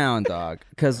 stick around, dog,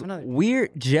 because we're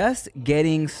just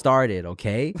getting started,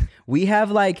 okay? We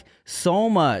have like so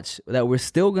much that we're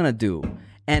still gonna do.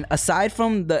 And aside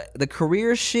from the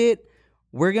career shit,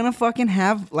 we're gonna fucking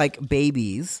have like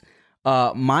babies.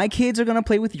 My kids are gonna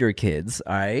play with your kids,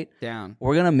 all right? Down.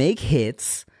 We're gonna make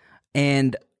hits,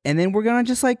 and then we're gonna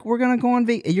just like we're gonna go on.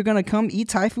 You're gonna come eat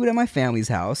Thai food at my family's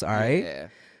house, all right? Yeah.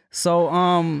 So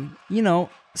you know,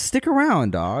 stick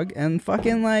around, dog, and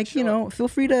fucking like you know, feel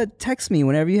free to text me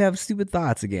whenever you have stupid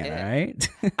thoughts again, all right?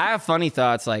 I have funny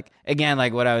thoughts, like again,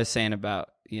 like what I was saying about,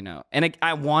 you know, and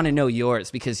I want to know yours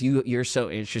because you're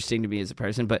so interesting to me as a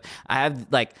person. But I have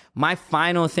like my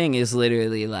final thing is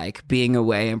literally like being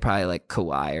away and probably like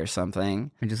Kauai or something.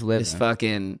 And just live. This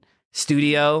fucking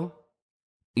studio,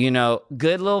 you know,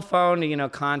 good little phone to, you know,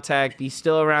 contact, be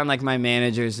still around like my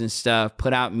managers and stuff,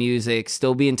 put out music,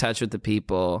 still be in touch with the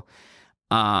people.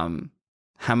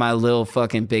 Have my little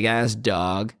fucking big ass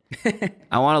dog.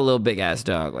 I want a little big ass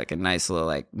dog, like a nice little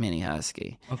like mini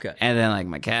husky. Okay. And then like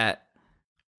my cat.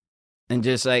 And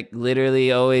just like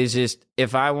literally always just,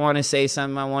 if I want to say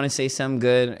something, I want to say something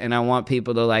good. And I want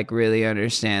people to like really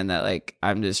understand that like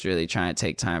I'm just really trying to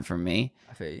take time for me.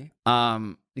 I feel you.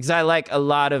 Because I like a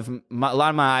lot of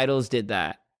my idols did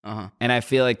that. And I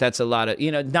feel like that's a lot of,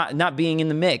 not being in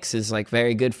the mix is like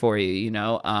very good for you,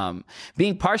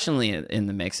 being partially in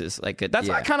the mix is like good. That's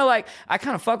why I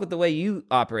kind of fuck with the way you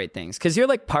operate things. Cause you're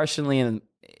like partially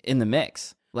in the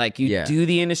mix. Like you do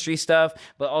the industry stuff,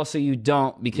 but also you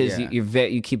don't because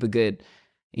you keep a good,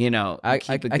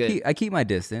 I keep my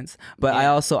distance, but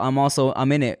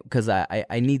I'm in it because I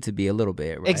need to be a little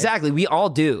bit, right? Exactly. We all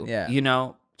do,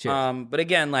 Cheers. But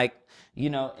again, like,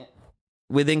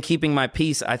 within keeping my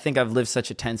peace, I think I've lived such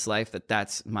a tense life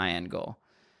that's my end goal.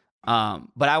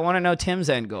 But I want to know Tim's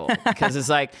end goal because it's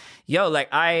like,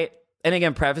 and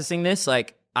again, prefacing this,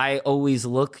 like, I always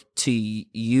look to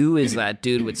you as that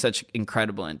dude with such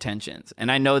incredible intentions.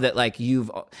 And I know that like you've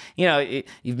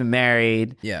been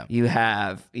married. Yeah. You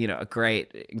have, a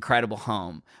great, incredible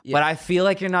home. Yeah. But I feel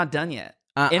like you're not done yet.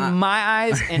 In my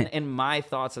eyes and in my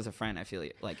thoughts as a friend, I feel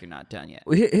like you're not done yet.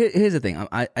 Well, here's the thing.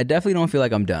 I definitely don't feel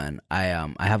like I'm done. I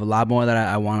have a lot more that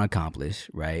I want to accomplish,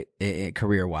 right?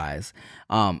 Career wise.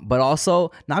 But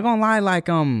also, not gonna lie, like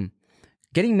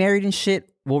getting married and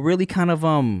shit will really kind of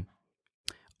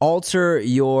alter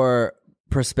your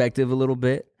perspective a little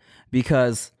bit,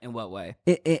 because in what way?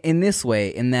 In this way,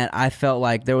 in that I felt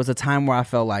like there was a time where I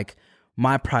felt like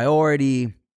my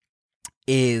priority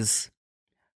is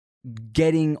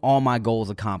getting all my goals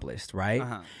accomplished, right?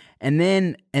 And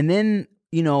then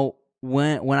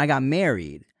when I got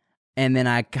married, and then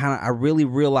I really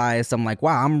realized, I'm like,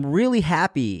 wow, I'm really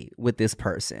happy with this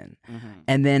person.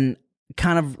 And then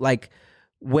kind of like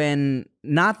when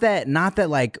not that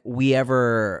like me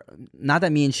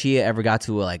and Chia ever got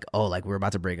to like, oh, like we're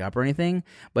about to break up or anything,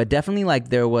 but definitely like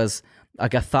there was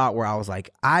like a thought where I was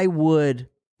like, I would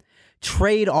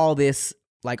trade all this,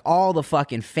 like all the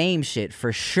fucking fame shit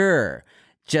for sure,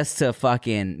 just to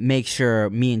fucking make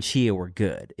sure me and Chia were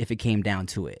good if it came down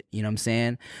to it. You know what I'm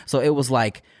saying? So it was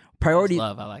like priority.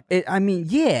 Love, I like that.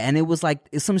 And it was like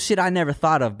some shit I never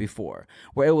thought of before,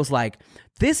 where it was like,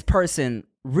 this person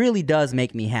really does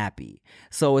make me happy.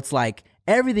 So it's like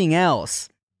everything else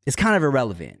is kind of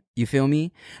irrelevant. You feel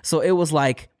me? So it was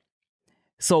like,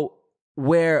 so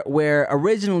where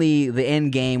originally the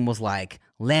end game was like,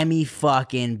 let me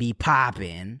fucking be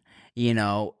popping,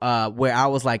 where I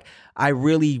was like, I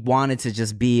really wanted to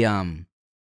just be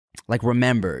like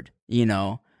remembered,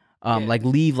 like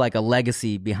leave like a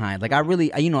legacy behind. Like I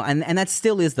really, and that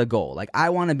still is the goal. Like I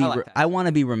want to be, I want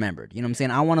to be remembered. You know what I'm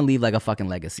saying? I want to leave like a fucking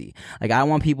legacy. Like I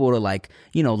want people to like,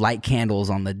 light candles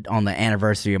on the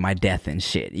anniversary of my death and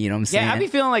shit. You know what I'm saying? Yeah, I be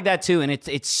feeling like that too. And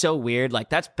it's so weird. Like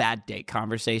that's bad date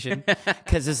conversation.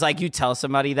 Cause it's like you tell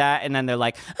somebody that and then they're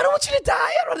like, I don't want you to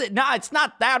die. No, it's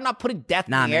not that. I'm not putting death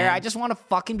in the air. I just want to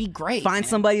fucking be great. Find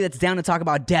somebody that's down to talk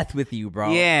about death with you,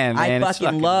 bro. Yeah, man. I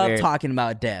fucking love weird. Talking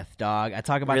about death, dog. I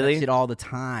talk about that shit all the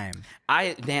time.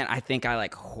 I think I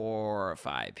like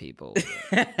horrify people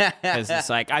because it's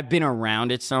like I've been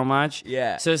around it so much.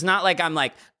 Yeah. So it's not like I'm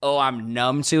like, oh, I'm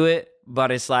numb to it,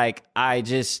 but it's like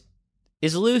it's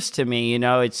loose to me.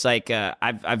 It's like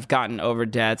I've gotten over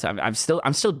deaths. I'm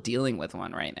still dealing with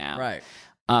one right now. Right.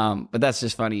 But that's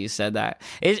just funny you said that.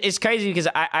 It's crazy because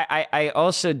I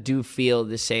also do feel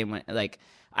the same way. Like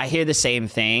I hear the same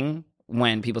thing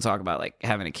when people talk about like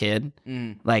having a kid.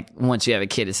 Like once you have a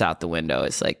kid, it's out the window.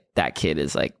 It's like that kid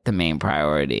is like the main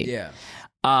priority. Yeah.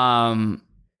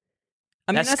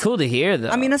 That's cool to hear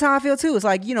though. That's how I feel too. It's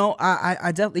like,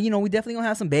 I definitely, we definitely gonna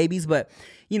have some babies, but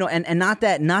and not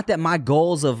that my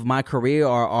goals of my career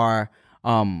are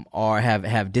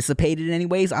have dissipated in any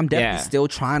ways. I'm definitely still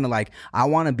trying to like, I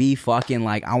want to be fucking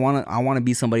like, I want to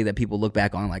be somebody that people look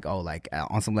back on like, oh, like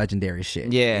on some legendary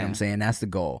shit. Yeah. You know what I'm saying? That's the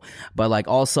goal. But like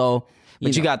also,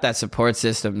 you got that support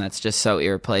system that's just so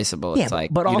irreplaceable. It's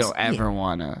like, but you also, don't ever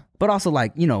want to. But also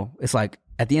like, it's like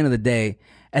at the end of the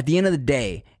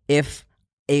day, if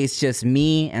it's just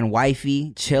me and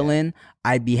wifey chilling,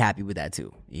 I'd be happy with that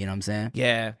too. You know what I'm saying?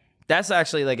 Yeah. That's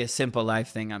actually like a simple life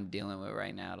thing I'm dealing with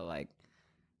right now, to like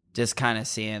just kind of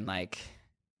seeing like,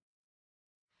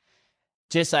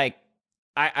 just like,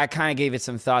 I kind of gave it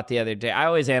some thought the other day. I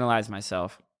always analyze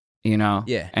myself,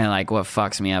 Yeah. And like what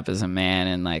fucks me up as a man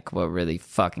and like what really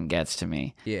fucking gets to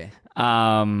me. Yeah.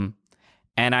 And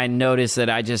I noticed that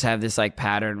I just have this like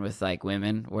pattern with like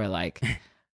women where like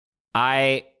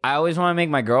I always want to make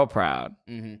my girl proud.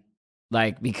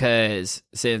 Like because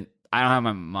since I don't have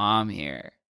my mom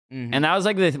here. And that was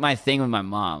like my thing with my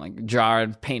mom, like draw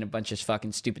and paint a bunch of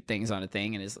fucking stupid things on a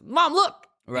thing and it's Mom, look,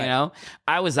 right.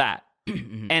 I was that.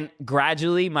 And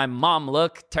gradually my mom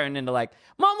look turned into like,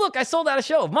 Mom, look, I sold out a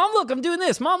show. Mom, look, I'm doing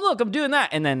this. Mom, look, I'm doing that.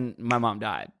 And then my mom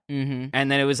died. And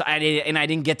then I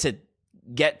didn't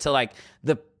get to like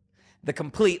the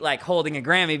complete like holding a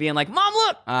Grammy being like, Mom,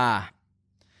 look.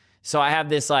 So I have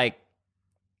this like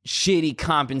shitty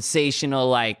compensational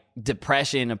like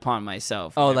depression upon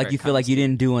myself. Oh, like you feel like you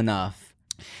didn't do enough.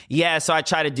 Yeah, so I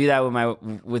try to do that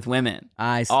with women.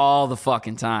 I see. All the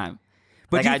fucking time.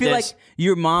 But do you feel like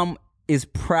your mom was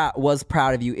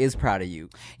proud of you?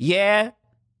 Yeah.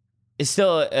 It's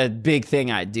still a big thing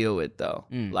I deal with though.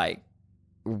 Like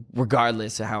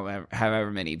regardless of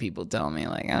however many people tell me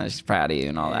like I'm just proud of you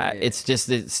and all that. Yeah. It's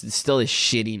still a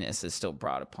shittiness that's still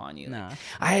brought upon you. Like,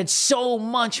 I had so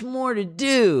much more to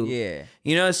do. Yeah.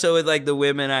 You know, so with like the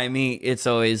women I meet, it's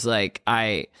always like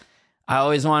I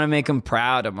always want to make them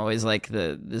proud. I'm always like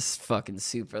this fucking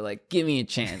super like, give me a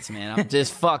chance, man. I'm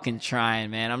just fucking trying,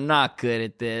 man. I'm not good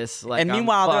at this. Like, and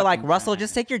meanwhile, they're like, Russell,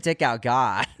 just take your dick out,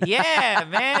 God. Yeah,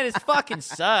 man, it fucking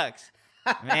sucks.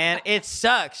 Man, it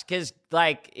sucks because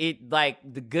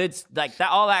the goods like that,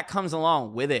 all that comes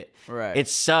along with it. Right. It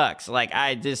sucks. Like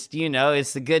I just,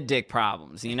 it's the good dick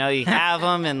problems. You have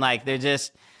them and like they're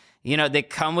just, they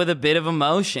come with a bit of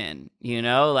emotion.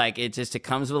 Like it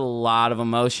comes with a lot of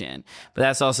emotion. But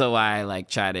that's also why I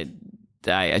try to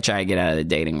get out of the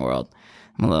dating world.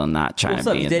 I'm a little not trying What's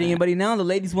to up? be You dating anybody now? The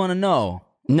ladies want to know.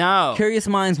 No. Curious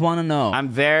minds want to know.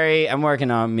 I'm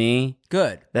working on me.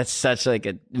 Good. That's such like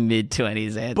a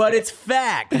mid-20s answer. But it's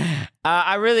fact.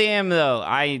 I really am though.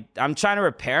 I'm trying to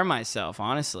repair myself,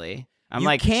 honestly. I'm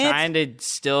trying to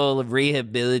still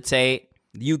rehabilitate.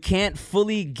 You can't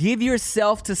fully give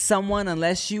yourself to someone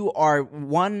unless you are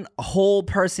one whole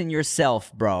person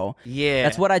yourself, bro. Yeah.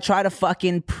 That's what I try to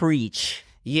fucking preach.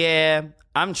 Yeah,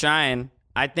 I'm trying.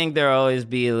 I think there'll always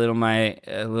be a little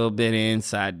bit of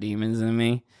inside demons in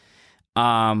me.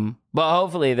 But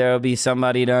hopefully there'll be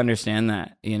somebody to understand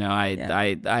that.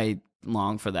 I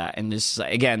long for that. And this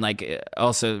again,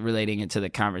 also relating it to the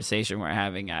conversation we're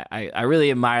having, I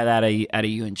really admire that out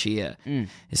of you and Chia.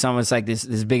 It's almost like this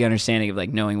big understanding of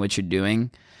like knowing what you're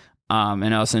doing.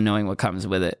 And also knowing what comes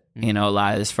with it. A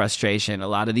lot of this frustration, a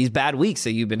lot of these bad weeks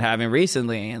that you've been having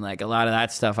recently, and like a lot of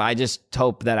that stuff. I just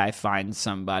hope that I find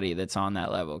somebody that's on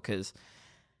that level, because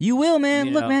you will,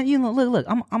 man. Look, man. Look.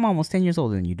 I'm almost 10 years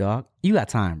older than you, dog. You got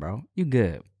time, bro. You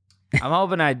good. I'm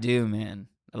hoping I do, man.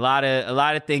 A lot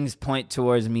of things point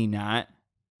towards me not.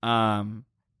 But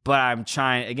I'm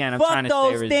trying. Again, I'm trying to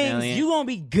stay resilient. Fuck those things. You gonna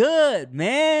be good,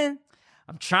 man.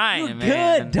 I'm trying, You're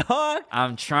man. good, dog.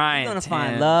 I'm trying. You're gonna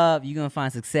find love. You're gonna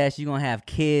find success. You're gonna have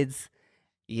kids.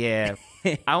 Yeah.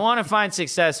 I want to find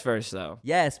success first, though.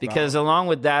 Yes, bro. Because along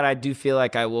with that, I do feel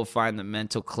like I will find the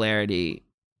mental clarity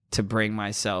to bring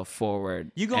myself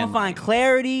forward. You're gonna find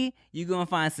clarity. You're gonna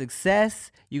find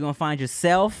success. You're gonna find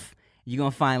yourself. You're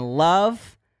gonna find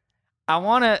love. I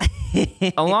want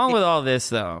to, along with all this,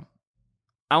 though,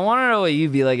 I want to know what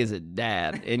you'd be like as a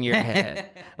dad in your head.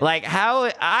 Like how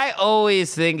I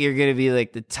always think you're gonna be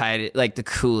like the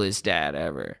coolest dad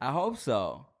ever. I hope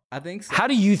so. I think so. How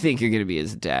do you think you're gonna be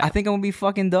as a dad? I think I'm gonna be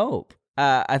fucking dope.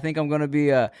 I think I'm gonna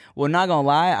be well, not gonna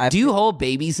lie. Do you hold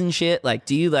babies and shit? Like,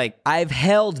 do you like? I've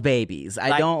held babies.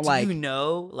 I don't like. Do you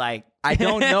know? Like, I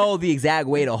don't know the exact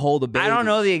way to hold a baby. I don't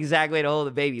know the exact way to hold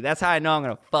a baby. That's how I know I'm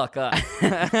gonna fuck up.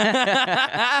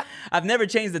 I've never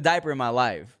changed a diaper in my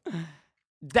life.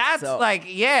 That's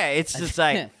it's just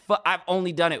like I've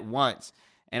only done it once,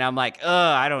 and I'm like,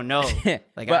 I don't know.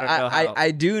 Like, but I don't know how. I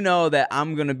do know that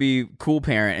I'm gonna be cool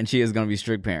parent, and she is gonna be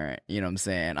strict parent. You know what I'm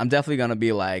saying? I'm definitely gonna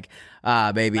be like,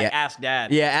 baby, like ask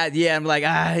dad. Yeah. I'm like,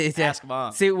 ask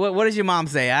mom. See, what does your mom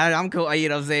say? I'm cool. You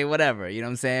know what I'm saying? Whatever. You know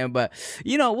what I'm saying? But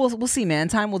we'll see, man.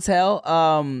 Time will tell.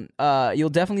 You'll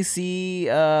definitely see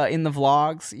in the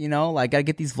vlogs. Like gotta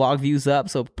get these vlog views up.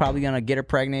 So probably gonna get her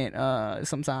pregnant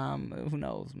sometime. Who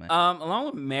knows, man? Along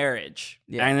with marriage,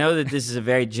 I know that this is a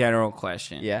very general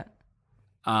question. Yeah.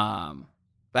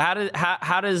 But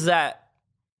how does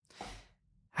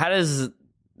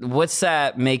what's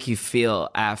that make you feel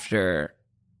after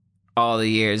all the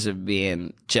years of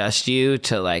being just you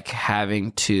to like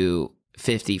having to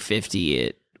 50-50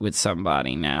 it with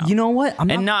somebody now? You know what?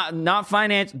 Not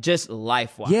finance, just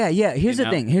life-wise. Yeah. Here's the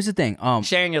thing.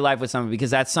 Sharing your life with somebody, because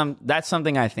that's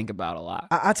something I think about a lot.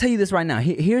 I'll tell you this right now.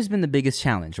 Here's been the biggest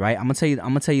challenge, right? I'm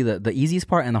gonna tell you the easiest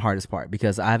part and the hardest part,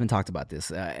 because I haven't talked about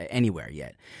this anywhere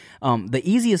yet. The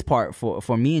easiest part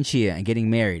for me and Chia and getting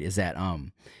married is that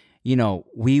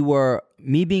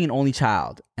me being an only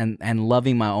child and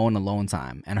loving my own alone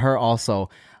time, and her also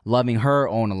loving her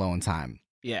own alone time.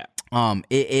 Yeah.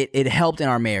 It helped in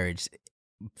our marriage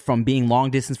from being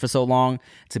long distance for so long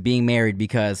to being married,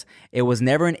 because it was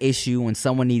never an issue when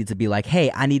someone needed to be like,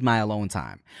 hey, I need my alone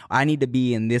time. I need to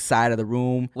be in this side of the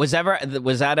room. Was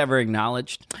that ever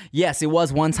acknowledged? Yes, it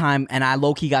was one time, and I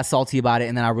low-key got salty about it,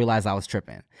 and then I realized I was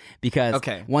tripping. Because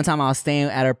one time I was staying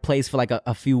at her place for like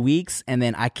a few weeks, and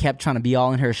then I kept trying to be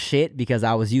all in her shit because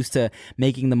I was used to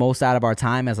making the most out of our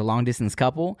time as a long-distance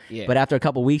couple. Yeah. But after a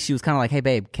couple weeks, she was kind of like, hey,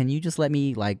 babe, can you just let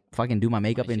me like fucking do my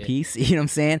makeup in peace? You know what I'm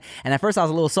saying? And at first I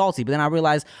was a little salty, but then I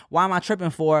realized, why am I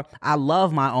tripping for? I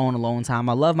love my own alone time.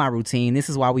 I love my routine. This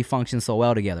is why we function so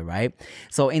well together, right?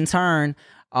 So in turn,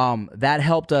 that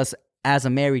helped us as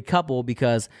a married couple,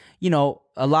 because, you know,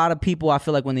 a lot of people, I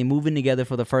feel like when they move in together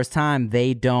for the first time,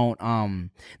 they don't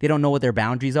know what their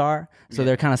boundaries are. So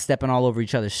they're kind of stepping all over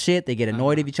each other's shit. They get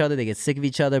annoyed of each other. They get sick of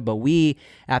each other. But we,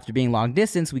 after being long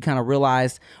distance, we kind of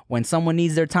realized when someone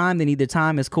needs their time, they need their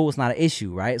time. It's cool. It's not an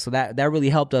issue, right? So that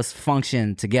really helped us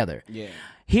function together. Yeah.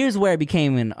 Here's where it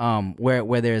became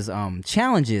where there's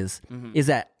challenges, is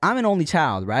that I'm an only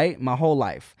child, right? My whole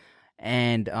life.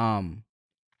 And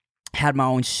had my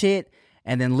own shit,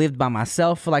 and then lived by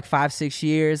myself for like 5-6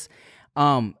 years.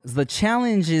 The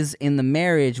challenges in the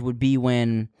marriage would be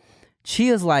when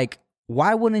Chia's like,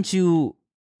 why wouldn't you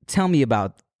tell me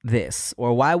about this?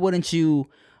 Or why wouldn't you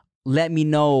let me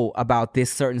know about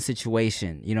this certain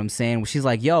situation? You know what I'm saying? She's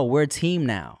like, yo, we're a team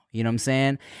now. You know what I'm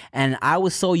saying? And I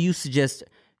was so used to just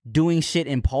doing shit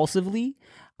impulsively,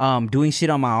 doing shit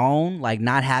on my own, like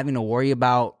not having to worry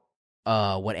about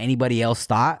what anybody else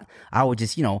thought. I would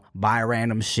just, buy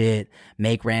random shit,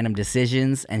 make random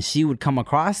decisions, and she would come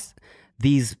across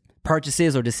these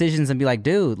purchases or decisions and be like,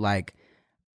 dude, like,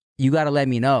 you got to let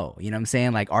me know. You know what I'm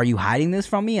saying? Like, are you hiding this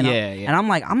from me? And and I'm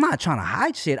like, I'm not trying to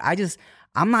hide shit.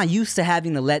 I'm not used to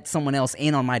having to let someone else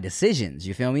in on my decisions.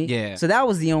 You feel me? Yeah. So that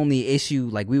was the only issue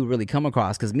like we would really come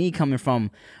across, because me coming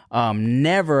from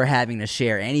never having to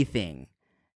share anything.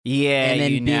 Yeah, and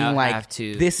then being like, have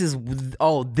to. This is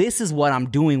what I'm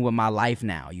doing with my life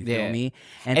now. You feel me?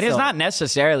 And it's not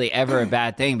necessarily ever a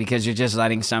bad thing, because you're just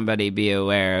letting somebody be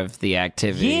aware of the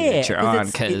activity that you're on,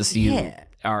 because you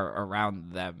are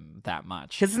around them that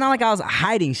much. Because it's not like I was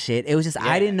hiding shit. It was just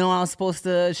I didn't know I was supposed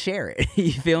to share it.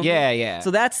 You feel me? Yeah. So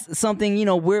that's something,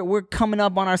 we're coming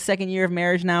up on our 2nd year of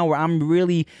marriage now, where I'm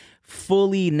really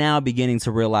fully now beginning to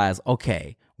realize,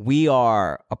 okay, we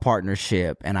are a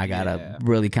partnership, and I gotta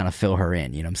really kind of fill her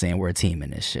in. You know what I'm saying? We're a team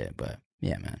in this shit. But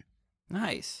yeah, man.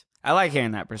 Nice. I like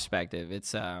hearing that perspective.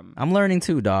 It's I'm learning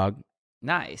too, dog.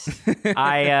 Nice.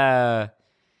 I'm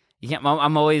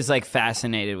always like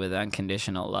fascinated with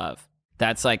unconditional love.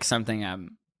 That's like something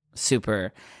I'm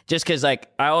super, just because like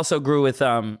I also grew with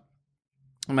my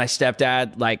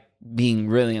stepdad like being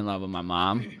really in love with my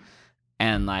mom.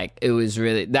 And like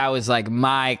that was like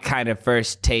my kind of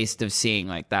first taste of seeing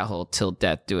like that whole till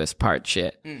death do us part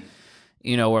shit.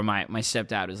 Where my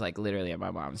stepdad was like literally at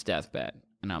my mom's deathbed,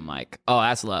 and I'm like, oh,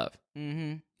 that's love.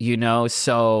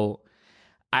 So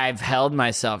I've held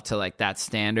myself to like that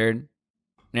standard.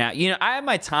 Now, I had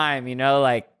my time,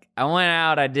 like I went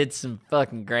out, I did some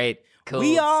fucking great cool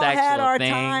we all sexual had our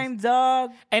things. time,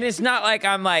 dog. And it's not like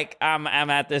I'm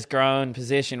at this grown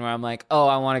position where I'm like, oh,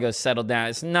 I want to go settle down.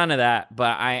 It's none of that.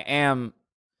 But I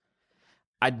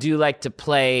do like to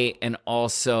play and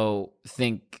also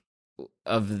think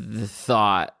of the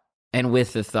thought, and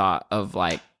with the thought of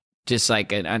like just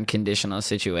like an unconditional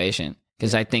situation.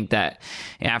 Because I think that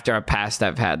after a past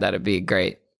I've had, that'd be a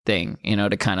great thing,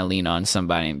 to kind of lean on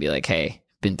somebody and be like, hey,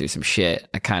 been through some shit.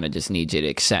 I kind of just need you to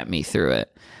accept me through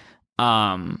it.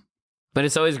 But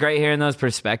it's always great hearing those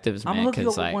perspectives, man. I'm gonna hook you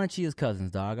up with one of Chia's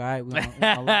cousins, dog. All right.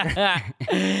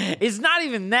 It's not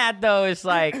even that though. It's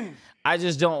like I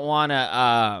just don't want to.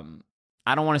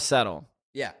 I don't want to settle.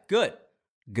 Yeah. Good.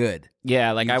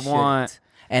 Yeah. Like I want,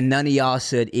 and none of y'all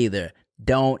should either.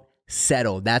 Don't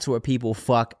settle. That's where people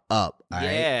fuck up. All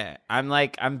yeah.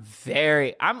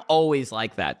 Right? I'm always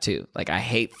like that too. Like I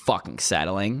hate fucking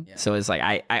settling. Yeah. So it's like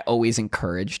I always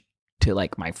encourage to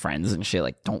like my friends and shit,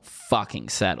 like don't fucking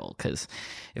settle, because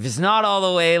if it's not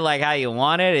all the way like how you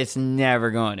want it, it's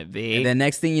never going to be. And then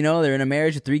next thing you know, they're in a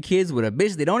marriage with 3 kids with a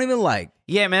bitch they don't even like.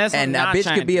 Yeah, man. That's and that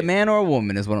bitch could be a man or a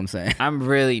woman, is what I'm saying. I'm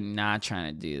really not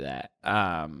trying to do that.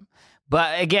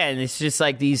 But again, it's just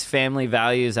like these family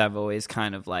values I've always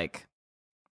kind of like,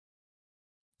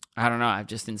 I don't know, I've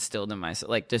just instilled in myself,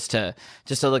 like just to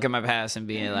look at my past and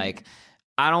being like,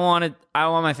 I don't want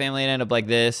my family to end up like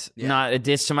this. Yeah. Not a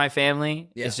diss to my family.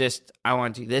 Yeah. It's just I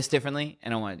want to do this differently,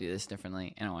 and I want to do this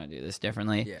differently, and I want to do this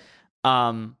differently.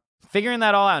 Yeah. Figuring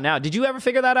that all out now. Did you ever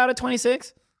figure that out at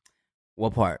 26?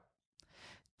 What part?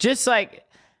 Just like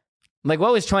what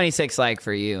was 26 like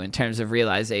for you in terms of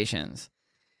realizations?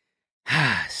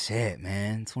 Shit,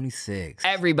 man. 26.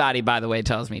 Everybody, by the way,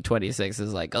 tells me 26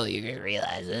 is like, oh, you can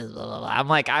realize this, blah, blah, blah. I'm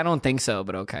like, I don't think so,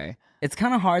 but okay. It's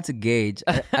kind of hard to gauge.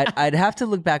 I'd have to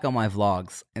look back on my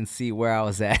vlogs and see where I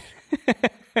was at.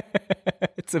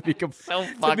 to be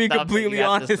completely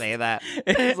honest, to say that.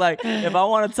 It's like if I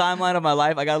want a timeline of my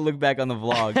life, I gotta look back on the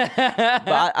vlog.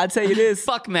 But I tell you this: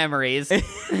 fuck memories. This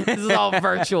is all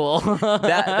virtual.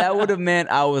 that would have meant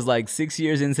I was like 6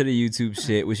 years into the YouTube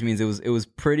shit, which means it was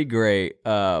pretty great.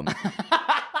 And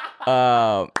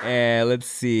let's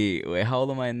see. Wait, how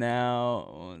old am I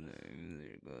now?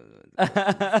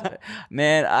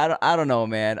 Man, I don't know,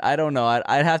 man. I don't know.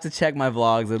 I'd have to check my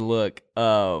vlogs and look.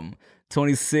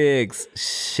 26.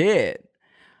 Shit.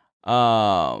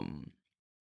 I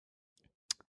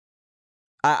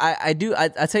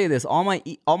tell you this, all my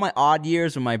odd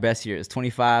years were my best years.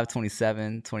 25,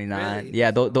 27, 29. Really?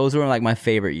 Yeah, those were like my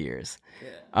favorite years.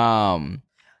 Yeah.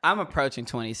 I'm approaching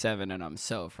 27 and I'm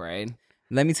so afraid.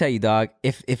 Let me tell you, dog,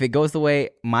 if it goes the way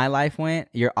my life went,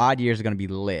 your odd years are going to be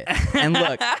lit.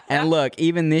 And look,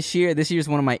 even this year's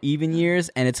one of my even years,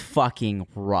 and it's fucking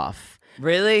rough.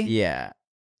 Really? Yeah.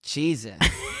 Jesus.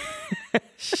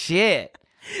 Shit.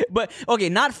 But, okay,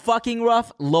 not fucking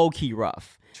rough, low-key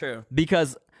rough. True.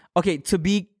 Because, okay, to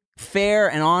be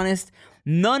fair and honest,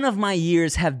 none of my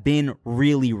years have been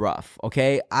really rough,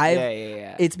 okay?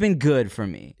 Yeah. It's been good for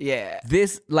me. Yeah.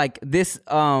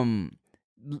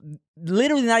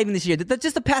 Literally not even this year.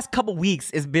 Just the past couple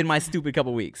weeks has been my stupid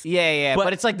couple weeks. Yeah.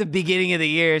 But it's like the beginning of the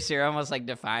year, so you're almost like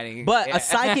defining. But a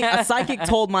psychic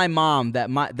told my mom that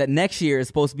next year is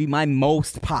supposed to be my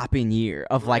most popping year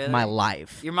of like my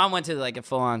life. Your mom went to like a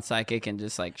full-on psychic and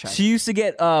just like tried. She used to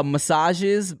get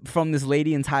massages from this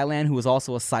lady in Thailand who was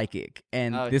also a psychic,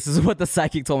 and this is what the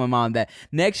psychic told my mom, that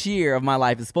next year of my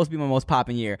life is supposed to be my most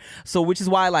popping year. So which is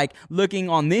why, like, looking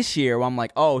on this year, where I'm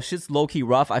like, oh, shit's low key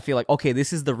rough. I feel like, okay,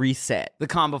 this is the reset. The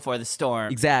calm before the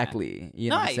storm. Exactly. You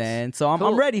know what I'm Nice. saying? So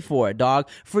I'm ready for it, dog.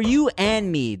 For you and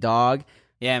me, dog.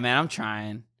 Yeah, man, I'm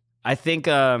trying. I think,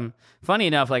 funny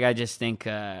enough, like, I just think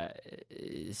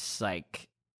it's like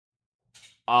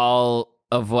all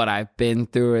of what I've been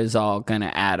through is all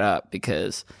gonna add up,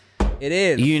 because It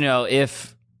is. you know,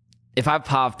 if I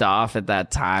popped off at that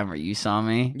time or you saw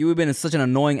me, You would have been such an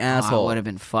annoying asshole. I would have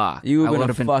been fucked. You I would've would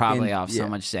have been fucking- probably off yeah. so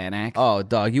much Xanax. Oh,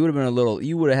 dog, you would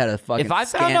have had a fucking If I found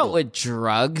scandal. out what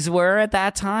drugs were at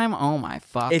that time, oh my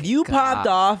fuck. If you popped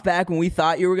off back when we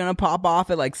thought you were going to pop off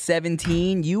at like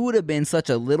 17, you would have been such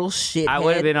a little shit. I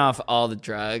would have been off all the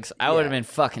drugs. I would have been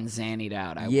fucking zannied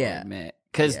out, I will admit.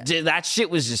 Because that shit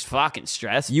was just fucking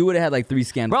stressful. You would have had like 3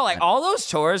 scandals. Bro, like all those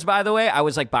tours, by the way, I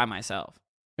was like by myself.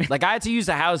 Like I had to use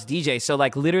the house DJ, so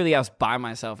like literally I was by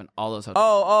myself in all those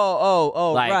hotels.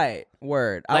 Oh, Like- right.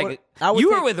 Word. Like I would you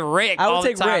take- were with Rick I would all the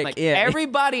take time. Rick, Like yeah.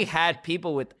 everybody had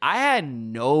people with. I had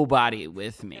nobody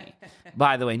with me.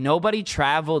 By the way, nobody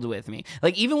traveled with me.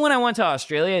 Like even when I went to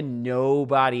Australia,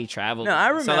 nobody traveled. No, with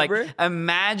I me. So remember. like,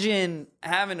 imagine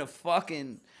having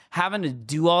to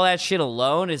do all that shit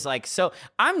alone is like so.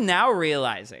 I'm now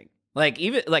realizing, like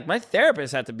even like my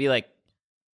therapist had to be like,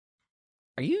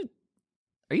 Are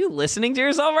you listening to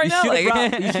yourself right now?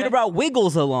 You should have brought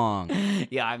Wiggles along.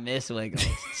 Yeah, I miss Wiggles.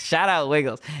 Shout out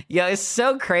Wiggles. Yo, it's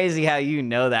so crazy how you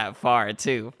know that far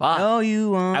too. Fuck. Oh,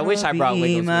 you want? I wish I brought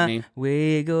Wiggles with my me.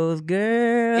 Wiggles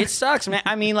girl. It sucks, man.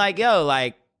 I mean, like, yo,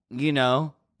 like, you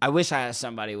know, I wish I had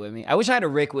somebody with me. I wish I had a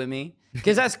Rick with me.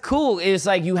 Because that's cool. It's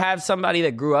like you have somebody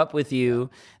that grew up with you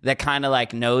that kind of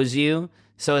like knows you.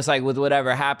 So it's like with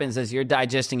whatever happens as you're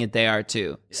digesting it, they are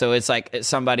too. So it's like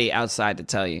somebody outside to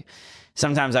tell you.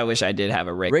 Sometimes I wish I did have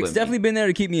a Rick Rick's with definitely me. been there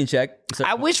to keep me in check. So,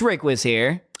 I wish Rick was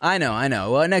here. I know.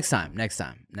 Well, next time.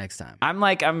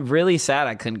 I'm really sad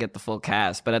I couldn't get the full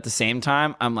cast, but at the same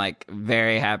time, I'm like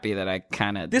very happy that I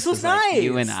kind of. This was like nice.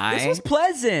 you and I. This was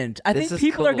pleasant. I This think is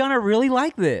people are cool. gonna really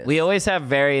like this. We always have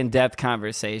very in-depth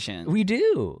conversations. We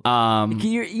do. Um,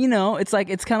 You know, it's like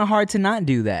it's kind of hard to not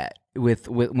do that with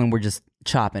when we're just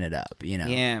chopping it up. You know.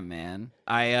 yeah, man.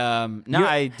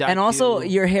 And also,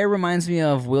 your hair reminds me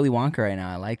of Willy Wonka right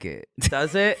now. I like it.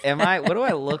 does it? Am I? What do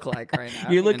I look like right now?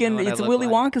 I You're don't even looking. know what I It's look Willy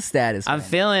like. Wonka status. I'm man.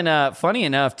 feeling. Funny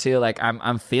enough, too. Like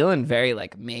I'm feeling very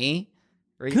like me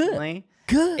recently.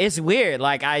 Good. It's weird.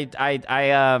 Like I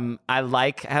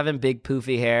like having big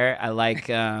poofy hair. I like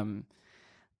I've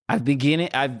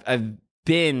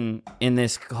been in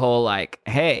this whole like,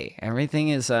 hey, everything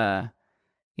is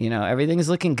everything is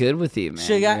looking good with you, man.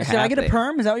 Should I get a You're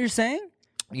perm? Is that what you're saying?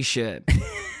 happy. You should.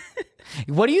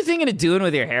 What are you thinking of doing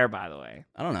with your hair, by the way?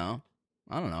 I don't know,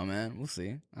 man. We'll see.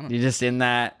 I don't know. You're just in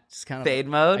that Just kind of fade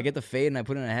mode? I get the fade and I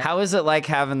put it in a hat. How is it like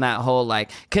having that whole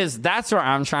like? Because that's where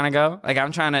I'm trying to go. Like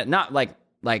I'm trying to not like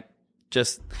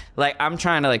just like I'm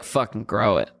trying to like fucking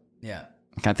grow it. Yeah.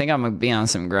 I think I'm gonna be on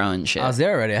some growing shit. I was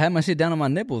there already. I had my shit down on my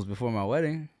nipples before my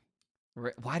wedding.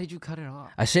 Why did you cut it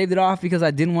off? I shaved it off because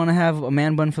I didn't want to have a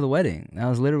man bun for the wedding. That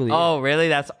was literally Oh, it. really?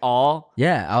 That's all?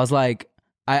 Yeah, I was like,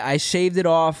 I shaved it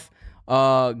off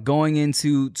going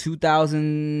into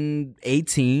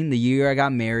 2018, the year I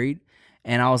got married.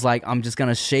 And I was like, I'm just going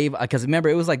to shave. Because remember,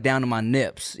 it was like down to my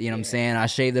nips. You know what I'm saying? I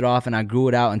shaved it off and I grew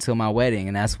it out until my wedding.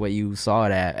 And that's what you saw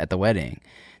it at the wedding,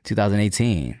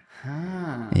 2018.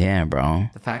 Huh. Yeah, bro.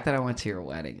 The fact that I went to your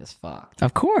wedding is fucked.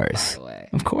 Of course. By the way.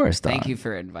 Of course, dog. Thank you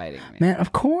for inviting me. Man,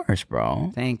 of course,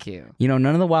 bro. Thank you. You know,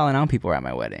 none of the Wild 'N Out people were at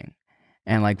my wedding.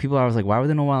 And like people are always like, why were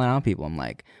there no Wild 'N Out people? I'm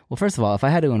like, well, first of all, if I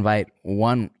had to invite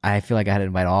one, I feel like I had to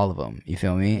invite all of them. You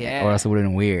feel me? Yeah. Or else it would have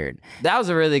been weird. That was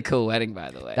a really cool wedding,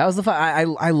 by the way. That was the fun.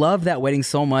 I loved that wedding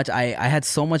so much. I had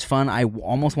so much fun. I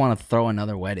almost want to throw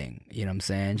another wedding. You know what I'm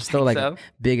saying? Just throw like a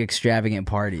big extravagant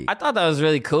party. I thought that was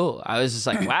really cool. I was just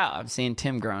like, wow, I'm seeing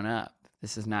Tim grown up.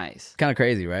 This is nice. Kind of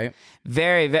crazy, right?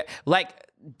 Very, very. Like,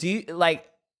 do you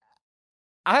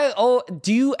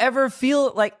do you ever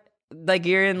feel like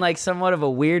you're in like somewhat of a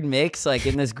weird mix, like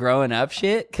in this growing up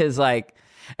shit? Because like,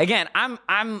 again, I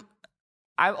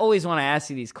always want to ask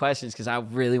you these questions because I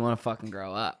really want to fucking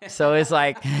grow up. So it's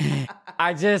like,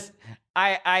 I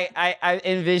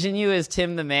envision you as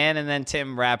Tim the man and then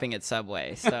Tim rapping at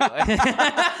Subway. So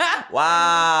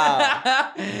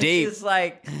Wow. Deep. It's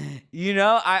like, you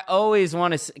know, I always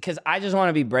want to, because I just want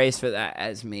to be braced for that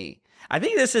as me. I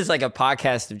think this is like a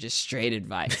podcast of just straight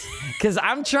advice because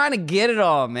I'm trying to get it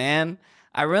all, man.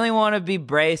 I really want to be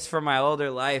braced for my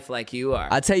older life like you are.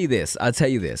 I'll tell you this, all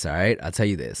right? I'll tell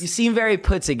you this. You seem very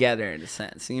put together in a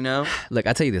sense, you know? Look,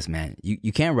 I'll tell you this, man.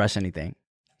 You can't rush anything.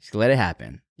 Just let it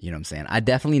happen. You know what I'm saying? I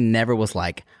definitely never was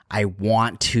like, I'm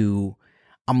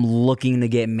looking to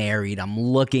get married. I'm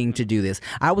looking to do this.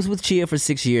 I was with Chia for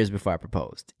 6 years before I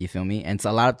proposed. You feel me? And to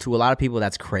a lot of people,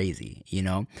 that's crazy, you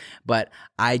know? But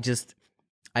I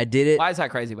did it. Why is that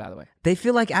crazy, by the way? They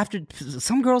feel like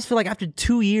some girls feel like after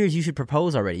 2 years you should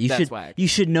propose already. You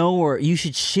should know, or you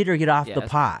should shit or get off the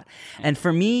pot. Yeah. And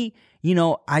for me, you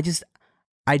know, I did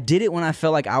it when I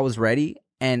felt like I was ready.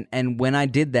 And when I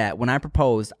did that, when I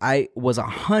proposed, I was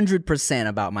 100%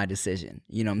 about my decision.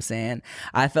 You know what I'm saying?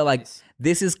 I felt like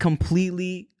this is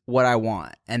completely what I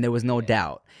want. And there was no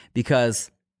doubt, because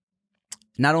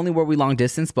not only were we long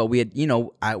distance, but we had, you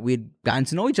know, we had gotten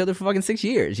to know each other for fucking 6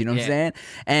 years. You know what I'm saying?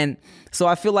 And so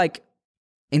I feel like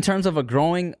in terms of a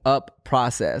growing up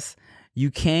process,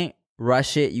 you can't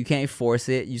rush it. You can't force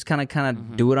it. You just kind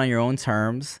of do it on your own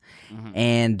terms.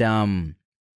 And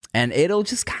it'll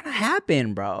just kind of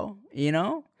happen, bro. You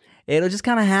know? It'll just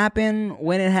kind of happen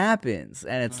when it happens.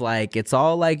 And it's like, it's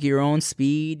all like your own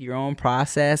speed, your own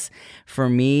process. For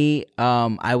me,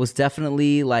 I was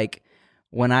definitely like,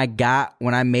 when I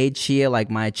made Chia like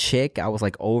my chick, I was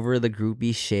like over the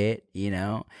groupie shit, you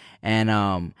know?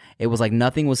 And it was like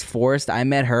nothing was forced. I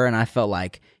met her and I felt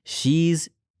like she's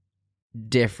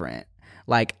different.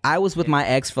 Like, I was with my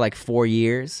ex for like 4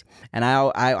 years, and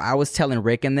I was telling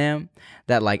Rick and them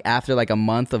that like after like a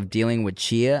month of dealing with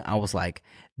Chia, I was like,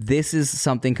 this is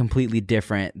something completely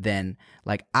different than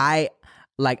like I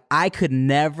could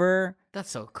never. That's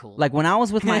so cool. Like when I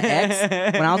was with my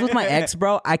ex,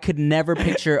 bro, I could never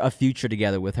picture a future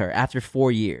together with her after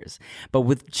 4 years. But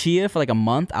with Chia for like a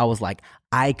month, I was like,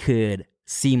 I could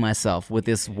see myself with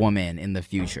this woman in the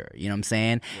future. You know what I'm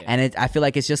saying? Yeah. And I feel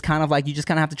like it's just kind of like, you just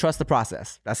kind of have to trust the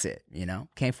process. That's it. You know?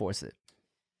 Can't force it.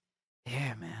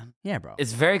 Yeah, man. Yeah, bro.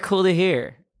 It's very cool to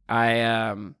hear.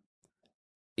 Again,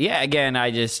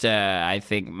 I just, I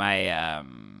think I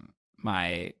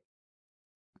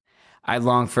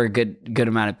long for a good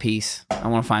amount of peace. I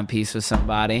want to find peace with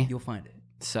somebody. You'll find it.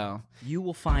 So you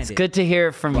will find it. It's good to hear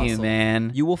it from you,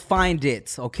 man. You will find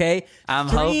it, okay? I'm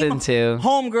hoping to.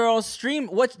 Homegirl, stream.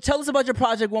 Tell us about your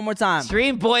project one more time.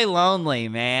 Stream Boy Lonely,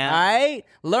 man. All right?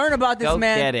 Learn about this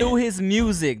man through his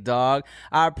music, dog.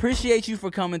 I appreciate you for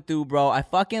coming through, bro. I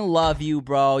fucking love you,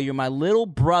 bro. You're my little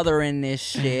brother in this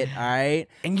shit, all right?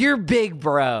 And you're big,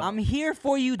 bro. I'm here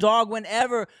for you, dog,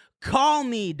 whenever. Call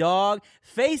me, dog.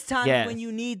 FaceTime me when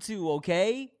you need to,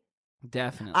 okay?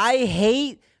 Definitely. I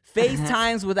hate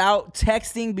FaceTimes without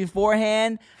texting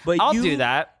beforehand, but I'll do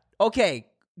that. Okay,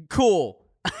 cool.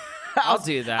 I'll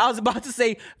do that. I was about to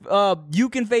say you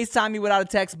can FaceTime me without a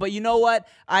text, but you know what?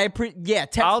 Text me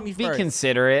first. I'll be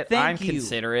considerate. I'm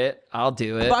considerate. I'll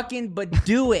do it. But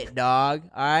do it, dog.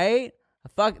 All right?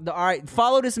 All right.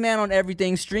 Follow this man on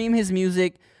everything. Stream his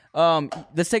music.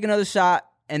 Let's take another shot,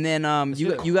 and then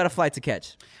you got a flight to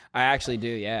catch. I actually do,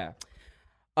 yeah.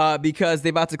 Because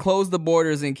they're about to close the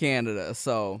borders in Canada,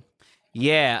 so.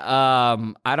 Yeah,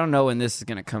 I don't know when this is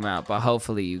gonna come out, but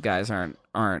hopefully you guys aren't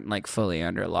like fully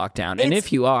under lockdown. And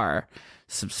if you are,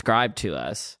 subscribe to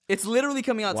us. It's literally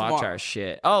coming out tomorrow. Watch our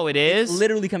shit. Oh, it is? It's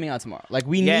literally coming out tomorrow. Like,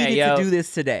 we needed to do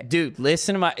this today. Dude,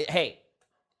 listen to my... Hey,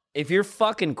 if you're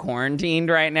fucking quarantined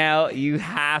right now, you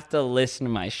have to listen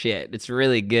to my shit. It's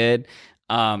really good.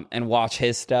 And watch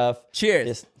his stuff.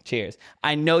 Cheers. Cheers.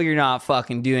 I know you're not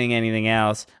fucking doing anything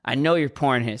else. I know your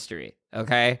porn history,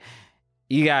 okay?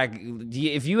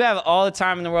 If you have all the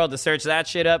time in the world to search that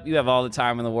shit up, you have all the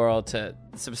time in the world to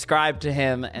subscribe to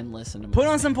him and listen to him. Put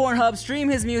on some Pornhub, stream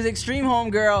his music, stream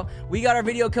Homegirl. We got our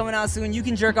video coming out soon. You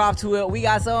can jerk off to it. We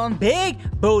got some big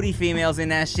booty females in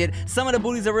that shit. Some of the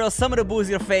booties are real, some of the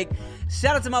booties are fake.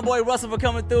 Shout out to my boy Russell for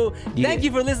coming through. Yeah. Thank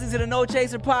you for listening to the No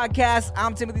Chaser podcast.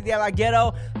 I'm Timothy De La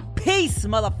Ghetto. Peace,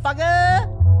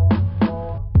 motherfucker.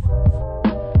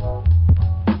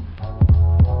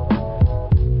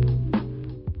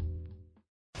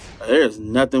 There's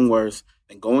nothing worse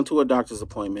than going to a doctor's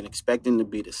appointment expecting to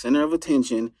be the center of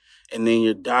attention, and then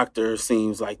your doctor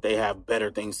seems like they have better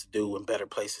things to do and better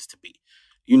places to be.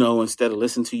 You know, instead of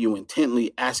listening to you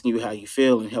intently, asking you how you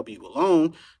feel and help you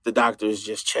along, the doctor is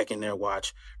just checking their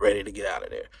watch, ready to get out of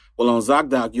there. Well, on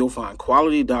ZocDoc, you'll find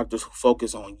quality doctors who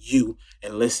focus on you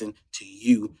and listen to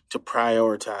you to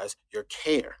prioritize your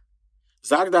care.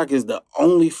 ZocDoc is the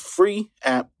only free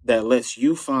app that lets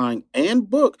you find and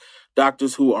book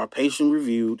doctors who are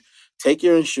patient-reviewed, take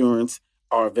your insurance,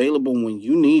 are available when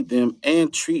you need them,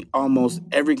 and treat almost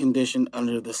every condition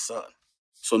under the sun.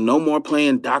 So no more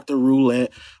playing doctor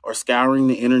roulette or scouring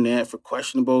the internet for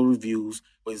questionable reviews.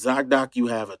 With ZocDoc, you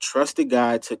have a trusted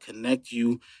guide to connect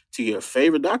you to your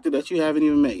favorite doctor that you haven't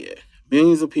even met yet.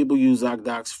 Millions of people use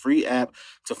ZocDoc's free app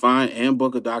to find and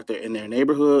book a doctor in their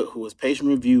neighborhood who is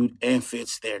patient-reviewed and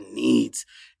fits their needs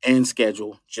and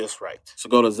schedule just right. So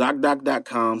go to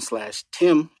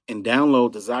ZocDoc.com/Tim and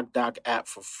download the ZocDoc app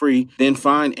for free. Then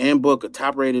find and book a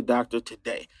top-rated doctor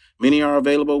today. Many are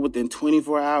available within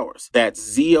 24 hours. That's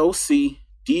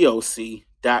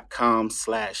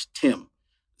ZocDoc.com/Tim.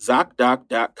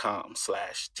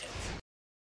 ZocDoc.com/Tim.